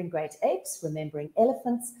Remembering Great Apes, Remembering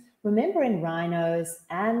Elephants, Remembering Rhinos,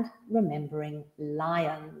 and Remembering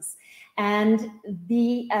Lions. And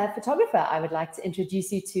the photographer I would like to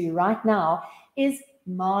introduce you to right now is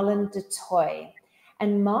Marlon du Toit.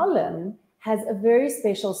 And Marlon has a very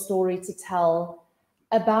special story to tell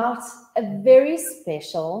about a very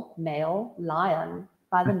special male lion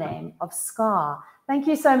by the name of Scar. Thank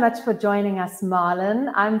you so much for joining us,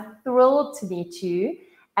 Marlon. I'm thrilled to meet you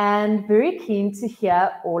and very keen to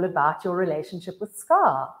hear all about your relationship with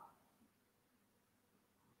Scar.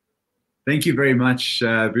 Thank you very much,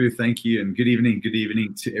 Ruth. Thank you, and good evening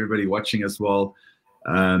to everybody watching as well.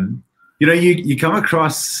 You know, you come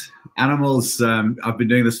across animals. I've been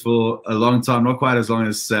doing this for a long time, not quite as long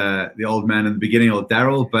as the old man in the beginning, or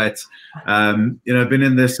Daryl, but you know, I've been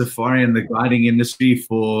in the safari and the guiding industry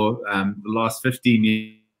for the last 15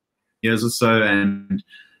 years or so, and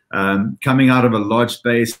coming out of a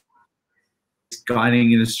lodge-based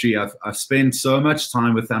guiding industry, I've spent so much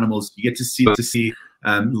time with animals. You get to see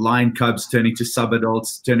lion cubs turning to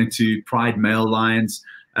subadults, turning to pride male lions.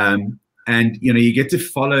 And you know, you get to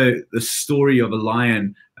follow the story of a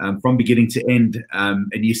lion from beginning to end,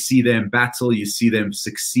 and you see them battle, you see them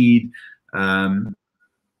succeed, and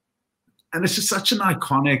it's just such an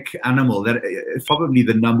iconic animal that it's probably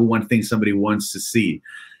the #1 thing somebody wants to see.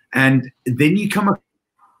 And then you come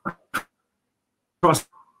across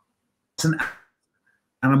an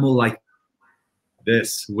animal like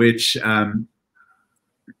this, which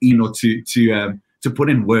you know, to put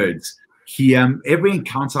in words. Every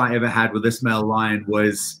encounter I ever had with this male lion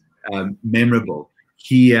was memorable.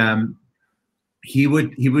 He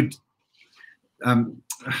would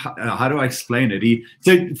how do I explain it?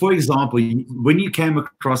 So for example, when you came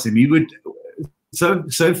across him, he would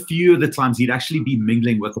so few of the times he'd actually be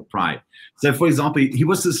mingling with the pride. So for example, he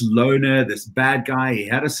was this loner, this bad guy. He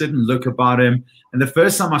had a certain look about him. And the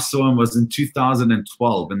first time I saw him was in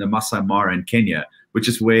 2012 in the Masai Mara in Kenya, which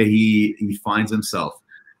is where he finds himself.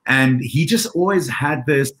 And he just always had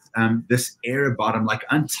this this air about him, like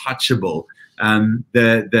untouchable,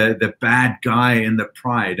 the bad guy in the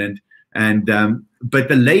pride, but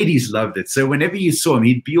the ladies loved it. So whenever you saw him,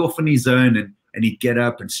 he'd be off on his own, and he'd get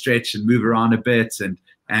up and stretch and move around a bit,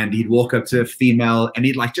 and he'd walk up to a female and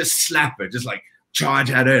he'd like just slap her, just like charge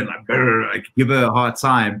at her and like give her a hard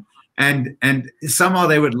time. And somehow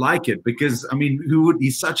they would like it, because I mean,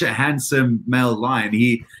 he's such a handsome male lion.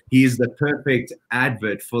 He is the perfect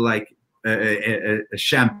advert for like a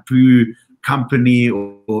shampoo company,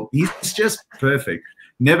 or he's just perfect.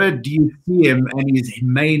 Never do you see him and his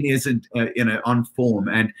mane isn't you know, on form,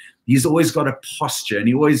 and he's always got a posture, and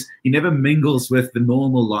he never mingles with the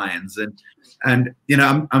normal lions. And you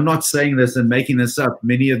know, I'm not saying this and making this up.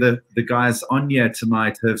 Many of the guys on here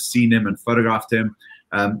tonight have seen him and photographed him.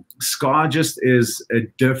 Scar just is a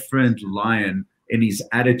different lion in his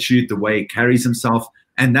attitude, the way he carries himself,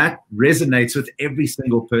 and that resonates with every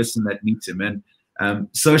single person that meets him. And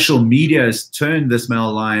social media has turned this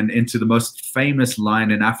male lion into the most famous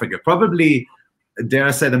lion in Africa, probably, dare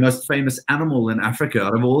I say, the most famous animal in Africa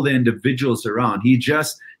out of all the individuals around. He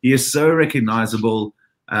is so recognizable.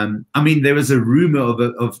 I mean, there was a rumor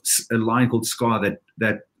of a lion called Scar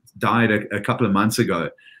that died a couple of months ago.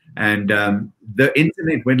 And the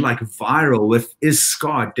internet went like viral with, is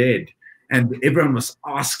Scar dead? And everyone was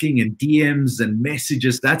asking in DMs and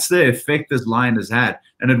messages. That's the effect this lion has had.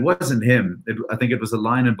 And it wasn't him. I think it was a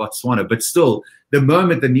lion in Botswana. But still, the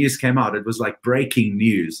moment the news came out, it was like breaking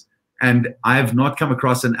news. And I have not come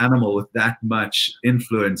across an animal with that much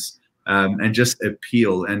influence and just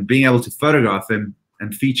appeal. And being able to photograph him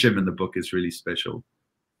and feature him in the book is really special.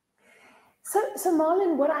 So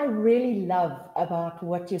Marlon, what I really love about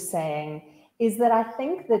what you're saying is that I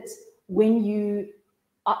think that when you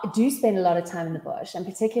do spend a lot of time in the bush, and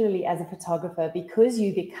particularly as a photographer, because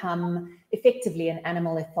you become effectively an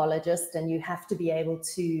animal ethologist, and you have to be able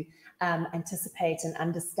to anticipate and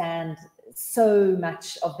understand so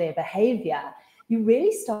much of their behavior, you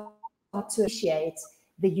really start to appreciate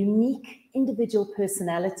the unique individual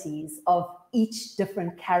personalities of each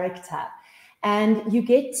different character. And you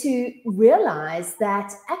get to realize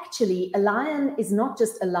that actually a lion is not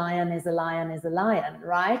just a lion is a lion is a lion,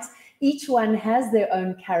 right? Each one has their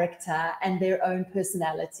own character and their own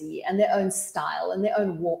personality and their own style and their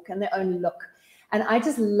own walk and their own look. And I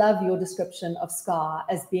just love your description of Scar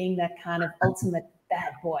as being that kind of ultimate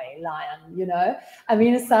bad boy lion, you know? I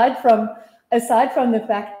mean, aside from the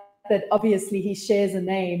fact that obviously he shares a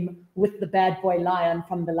name with the bad boy lion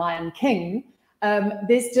from the Lion King,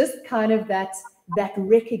 there's just kind of that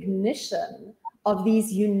recognition of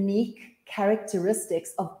these unique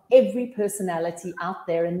characteristics of every personality out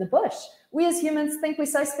there in the bush. We as humans think we're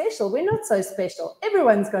so special. We're not so special.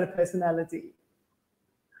 Everyone's got a personality.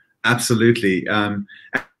 Absolutely. And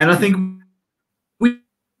I think we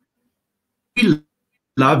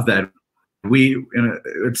love that.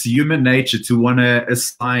 It's human nature to want to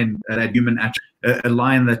assign that human attribute. A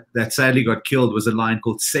lion that sadly got killed was a lion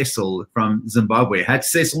called Cecil from Zimbabwe. Had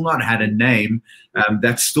Cecil not had a name,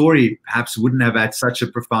 that story perhaps wouldn't have had such a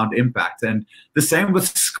profound impact. And the same with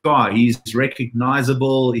Scar. He's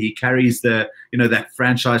recognizable. He carries that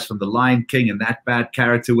franchise from the Lion King and that bad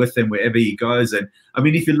character with him wherever he goes. And I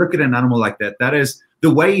mean, if you look at an animal like that, that is the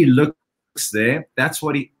way he looks there. That's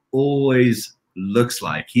what he always looks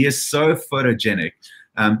like. He is so photogenic.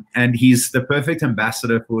 And he's the perfect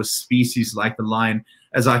ambassador for a species like the lion,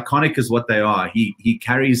 as iconic as what they are. He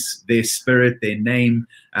carries their spirit, their name,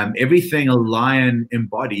 everything a lion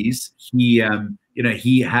embodies. He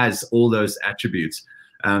has all those attributes.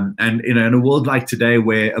 And in a world like today,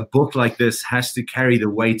 where a book like this has to carry the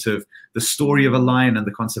weight of the story of a lion and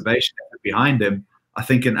the conservation effort behind him, I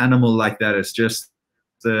think an animal like that is just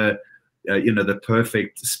the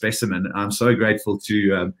perfect specimen. I'm so grateful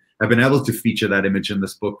to have been able to feature that image in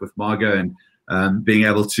this book with Margot, and being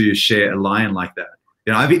able to share a lion like that.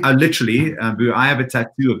 I literally, I have a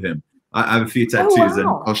tattoo of him. I have a few tattoos, and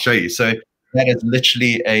I'll show you. So that is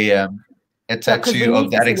literally a tattoo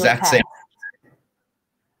of that exact same.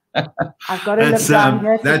 I've got to look down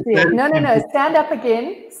here to see it. No. Stand up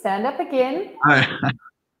again. Stand up again.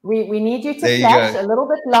 We need you to flash a little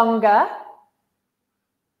bit longer.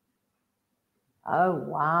 Oh,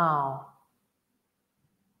 wow.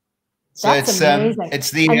 So that's amazing.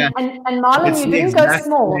 It's the and Marlon, you didn't go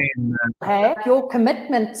small. Okay, your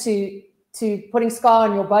commitment to putting Scar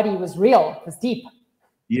on your body was real. It was deep.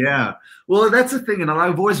 Yeah, well, that's the thing, and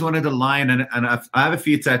I've always wanted a lion, and I have a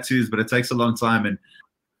few tattoos, but it takes a long time,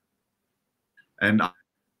 and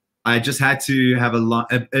I just had to have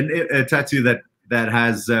a tattoo that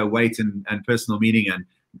has weight and personal meaning,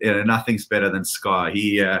 and nothing's better than Scar.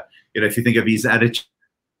 He, if you think of his attitude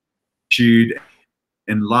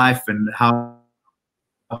in life and how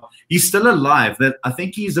he's still alive, that I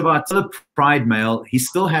think he's still a pride male. He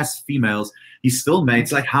still has females. He still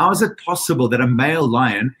mates. Like, how is it possible that a male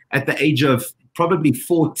lion at the age of probably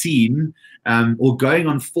 14 or going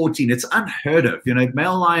on 14, it's unheard of.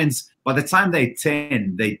 Male lions, by the time they're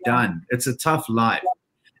 10, they're done. It's a tough life.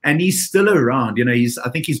 And he's still around. I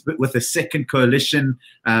think he's with the second coalition.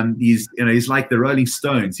 He's like the Rolling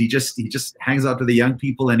Stones. He just hangs out with the young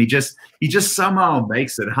people, and he just somehow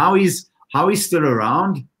makes it. How he's still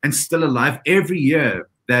around and still alive. Every year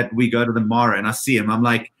that we go to the Mara and I see him, I'm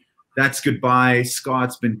like, that's goodbye, Scar.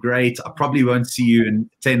 It's been great. I probably won't see you in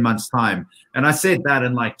 10 months' time. And I said that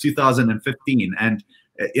in like 2015, and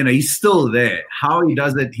he's still there. How he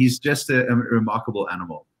does it, he's just a remarkable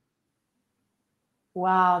animal.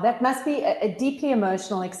 Wow, that must be a deeply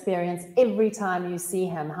emotional experience every time you see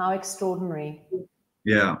him. How extraordinary.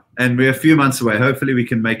 Yeah, and we're a few months away. Hopefully we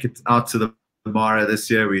can make it out to the Mara this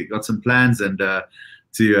year. We got some plans, and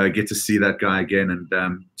to get to see that guy again,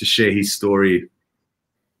 and to share his story.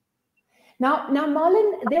 Now,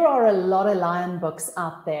 Marlon, there are a lot of lion books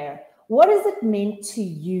out there. What has it meant to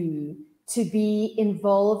you to be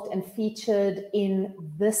involved and featured in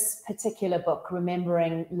this particular book,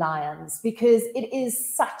 Remembering Lions? Because it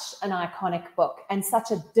is such an iconic book and such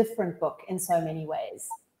a different book in so many ways.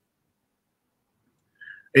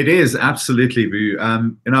 It is, absolutely, Vu.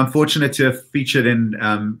 And I'm fortunate to have featured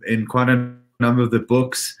in quite a number of the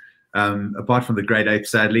books, apart from the Great Ape,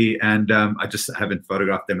 sadly, and I just haven't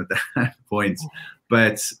photographed them at that point.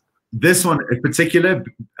 But this one in particular,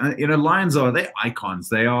 lions they're icons.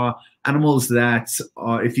 They are animals that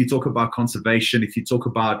are, if you talk about conservation, if you talk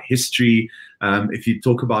about history, if you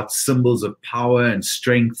talk about symbols of power and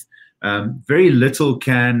strength, very little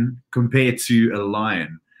can compare to a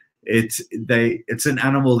lion. It's an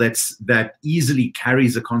animal that easily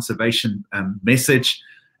carries a conservation message.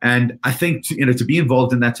 And I think to be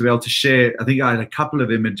involved in that, to be able to share, I think I had a couple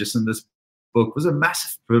of images in this book, was a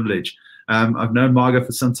massive privilege. I've known Margot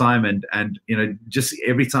for some time, and you know, just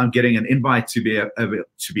every time getting an invite to be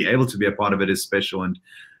able to be a part of it is special. And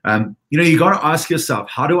you know, you got to ask yourself,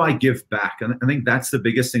 how do I give back? And I think that's the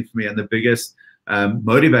biggest thing for me, and the biggest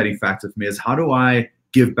motivating factor for me is, how do I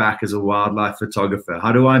give back as a wildlife photographer?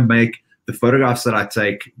 How do I make the photographs that I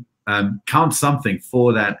take count something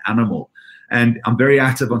for that animal? And I'm very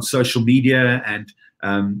active on social media and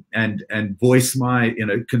voice my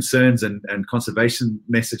concerns and conservation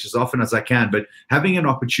message as often as I can. But having an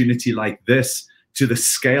opportunity like this, to the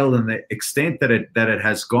scale and the extent that it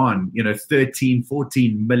has gone, 13,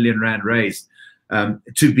 14 million rand raised,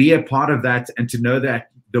 to be a part of that and to know that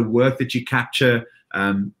the work that you capture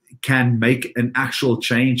can make an actual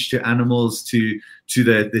change to animals, to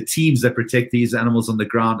the teams that protect these animals on the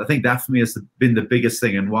ground. I think that for me has been the biggest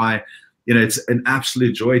thing, and why it's an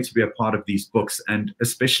absolute joy to be a part of these books, and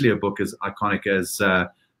especially a book as iconic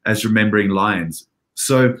as Remembering Lions.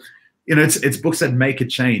 So it's books that make a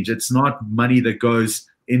change. It's not money that goes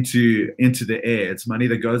into the air. It's money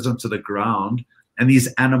that goes onto the ground, and these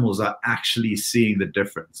animals are actually seeing the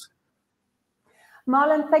difference.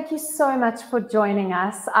 Marlon, thank you so much for joining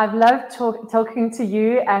us. I've loved talking to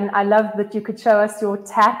you, and I love that you could show us your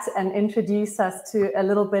tat and introduce us to a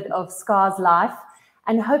little bit of Scar's life.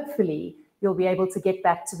 And hopefully you'll be able to get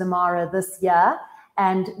back to the Mara this year.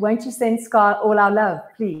 And won't you send Scar all our love,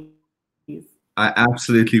 please? I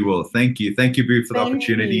absolutely will. Thank you. Thank you, Boo, for the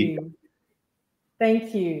opportunity.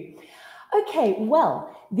 Thank you. Okay,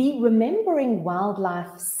 well, the Remembering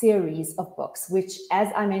Wildlife series of books, which, as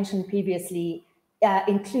I mentioned previously,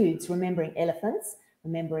 includes Remembering Elephants,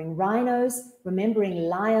 Remembering Rhinos, Remembering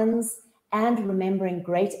Lions, and Remembering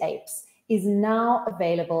Great Apes, is now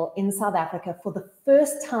available in South Africa for the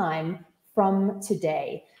first time from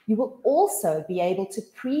today. You will also be able to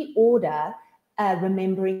pre-order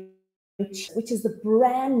Remembering, which is the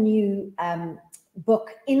brand new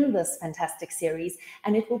book in this fantastic series,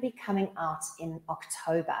 and it will be coming out in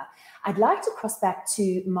October. I'd like to cross back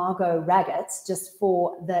to Margot Raggett just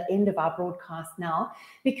for the end of our broadcast now,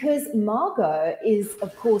 because Margot is,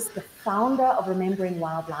 of course, the founder of Remembering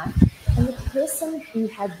Wildlife and the person who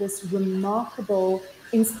had this remarkable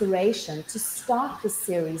inspiration to start this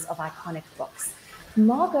series of iconic books.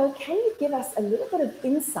 Margot, can you give us a little bit of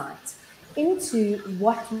insight into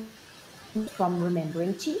what from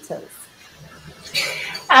Remembering Cheetahs?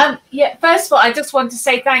 Yeah, first of all, I just want to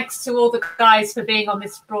say thanks to all the guys for being on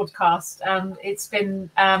this broadcast. It's been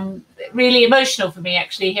really emotional for me,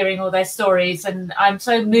 actually, hearing all their stories, and I'm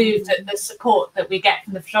so moved at the support that we get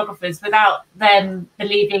from the photographers. Without them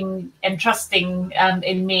believing and trusting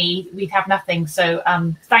in me, we'd have nothing. So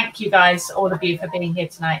thank you guys, all of you, for being here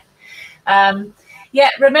tonight. Yeah,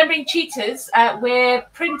 Remembering Cheetahs, we're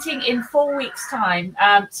printing in 4 weeks' time.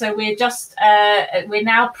 So we're just, we're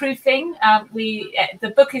now proofing.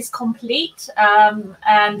 The book is complete,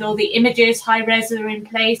 and all the images, high res, are in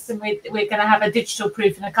place, and we're going to have a digital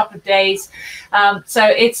proof in a couple of days. So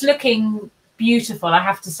it's looking beautiful, I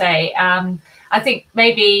have to say. I think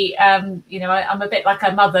maybe, I'm a bit like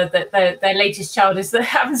a mother, that their latest child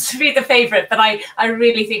happens to be the favorite, but I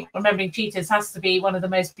really think Remembering Cheetahs has to be one of the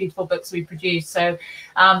most beautiful books we produce. So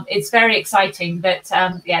it's very exciting, but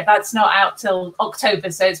yeah, that's not out till October,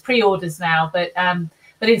 so it's pre-orders now. But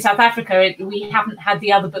in South Africa, we haven't had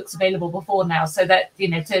the other books available before now, so that,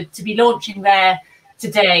 to be launching there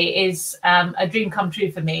today is a dream come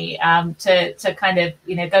true for me, to kind of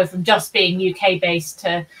go from just being UK based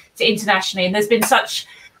to internationally. And there's been such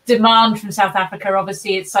demand from South Africa.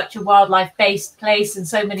 Obviously, it's such a wildlife based place, and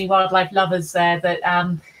so many wildlife lovers there that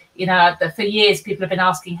for years people have been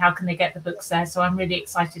asking how can they get the books there. So I'm really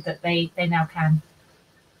excited that they now can.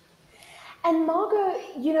 And Margot,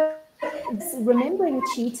 this Remembering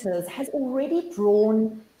Cheetahs has already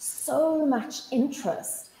drawn so much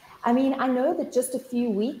interest. I mean, I know that just a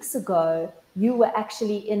few weeks ago, you were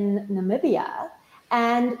actually in Namibia,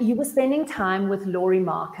 and you were spending time with Laurie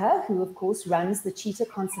Marker, who, of course, runs the Cheetah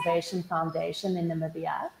Conservation Foundation in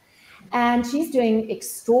Namibia. And she's doing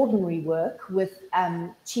extraordinary work with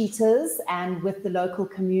cheetahs and with the local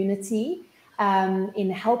community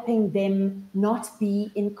in helping them not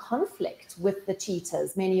be in conflict with the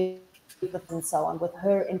cheetahs, many of them, and so on, with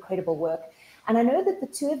her incredible work. And I know that the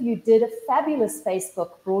two of you did a fabulous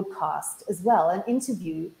Facebook broadcast as well, an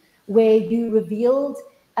interview where you revealed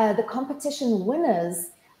the competition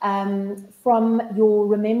winners from your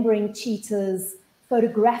Remembering Cheetahs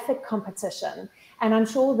photographic competition. And I'm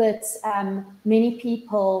sure that many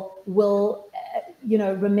people will,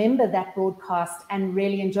 remember that broadcast and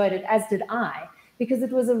really enjoyed it, as did I, because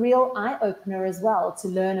it was a real eye-opener as well to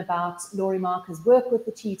learn about Laurie Marker's work with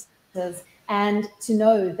the cheetahs, and to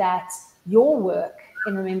know that your work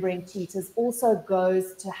in Remembering Cheetahs also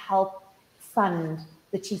goes to help fund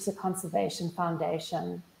the Cheetah Conservation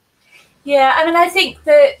Foundation. Yeah, I mean, I think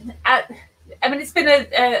that, it's been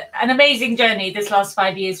an amazing journey this last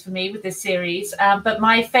 5 years for me with this series. But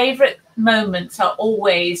my favorite moments are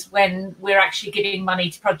always when we're actually giving money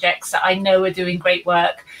to projects that I know are doing great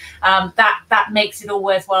work. That makes it all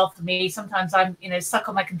worthwhile for me. Sometimes I'm, stuck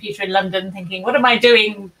on my computer in London thinking, what am I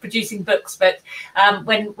doing producing books? But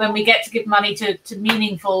when we get to give money to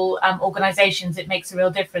meaningful organizations, it makes a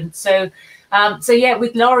real difference. So yeah,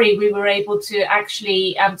 with Laurie, we were able to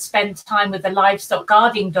actually spend time with the livestock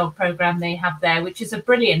guarding dog program they have there, which is a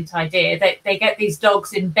brilliant idea. They get these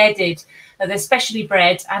dogs embedded. They're specially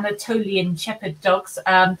bred Anatolian shepherd dogs,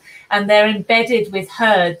 and they're embedded with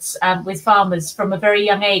herds, with farmers from a very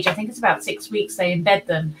young age. I think it's about 6 weeks they embed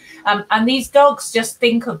them. And these dogs just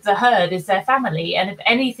think of the herd as their family. And if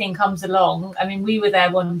anything comes along, I mean, we were there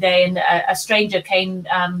one day and a stranger came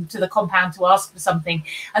to the compound to ask for something,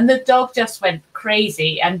 and the dog just went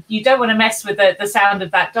crazy. And you don't want to mess with the sound of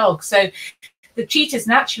that dog. So the cheetahs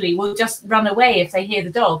naturally will just run away if they hear the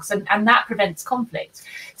dogs, and that prevents conflict.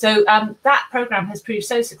 So that program has proved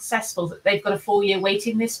so successful that they've got a 4-year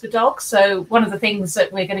waiting list for dogs. So one of the things that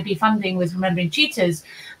we're going to be funding with Remembering Cheetahs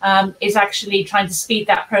is actually trying to speed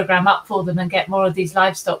that program up for them and get more of these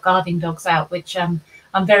livestock guarding dogs out, which I'm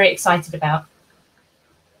very excited about.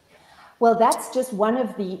 Well, that's just one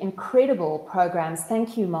of the incredible programs.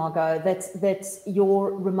 Thank you, Margot. That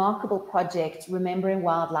your remarkable project, Remembering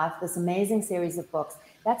Wildlife, this amazing series of books,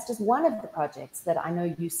 that's just one of the projects that I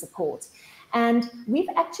know you support. And we've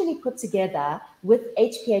actually put together with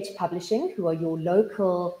HPH Publishing, who are your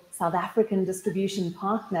local South African distribution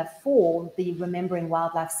partner for the Remembering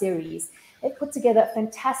Wildlife series, they've put together a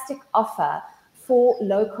fantastic offer for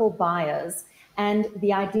local buyers. And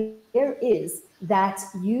the idea is that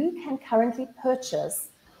you can currently purchase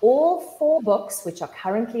all 4 books which are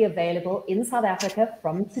currently available in South Africa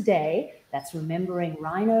from today. That's Remembering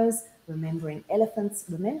Rhinos, Remembering Elephants,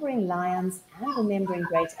 Remembering Lions, and Remembering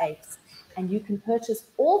Great Apes. And you can purchase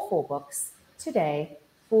all 4 books today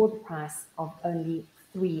for the price of only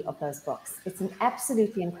 3 of those books. It's an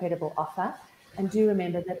absolutely incredible offer. And do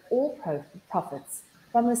remember that all profits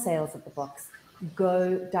from the sales of the books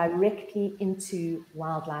go directly into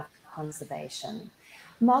wildlife conservation.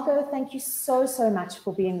 Margot, thank you so much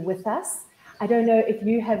for being with us. I don't know if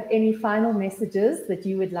you have any final messages that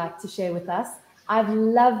you would like to share with us. I've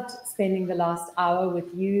loved spending the last hour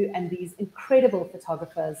with you and these incredible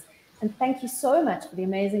photographers. And thank you so much for the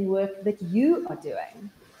amazing work that you are doing.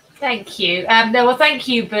 Thank you. Well, thank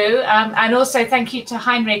you, Boo. And also thank you to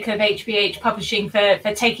Heinrich of HBH Publishing for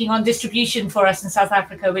taking on distribution for us in South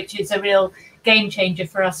Africa, which is a real game changer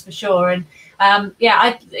for us for sure. And I'm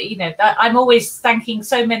always thanking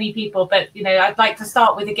so many people, but I'd like to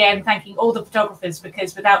start with again thanking all the photographers,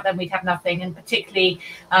 because without them we'd have nothing, and particularly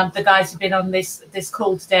the guys who've been on this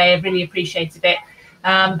call today. I really appreciated it.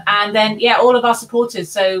 And then, all of our supporters.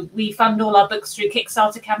 So we fund all our books through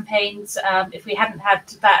Kickstarter campaigns. If we hadn't had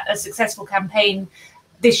a successful campaign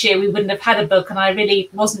this year, we wouldn't have had a book, and I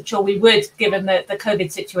really wasn't sure we would, given the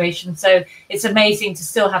COVID situation. So it's amazing to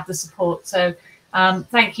still have the support. So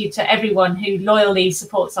thank you to everyone who loyally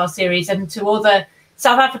supports our series, and to all the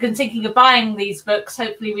South Africans thinking of buying these books.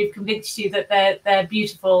 Hopefully we've convinced you that they're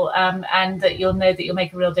beautiful, and that you'll know that you'll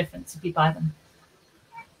make a real difference if you buy them.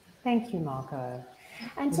 Thank you, Margot.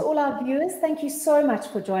 And to all our viewers, thank you so much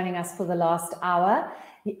for joining us for the last hour.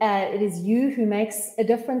 It is you who makes a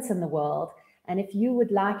difference in the world. And if you would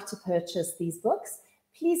like to purchase these books,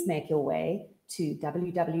 please make your way to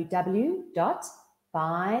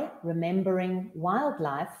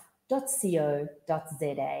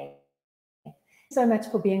www.byrememberingwildlife.co.za. So much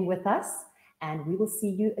for being with us, and we will see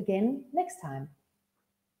you again next time.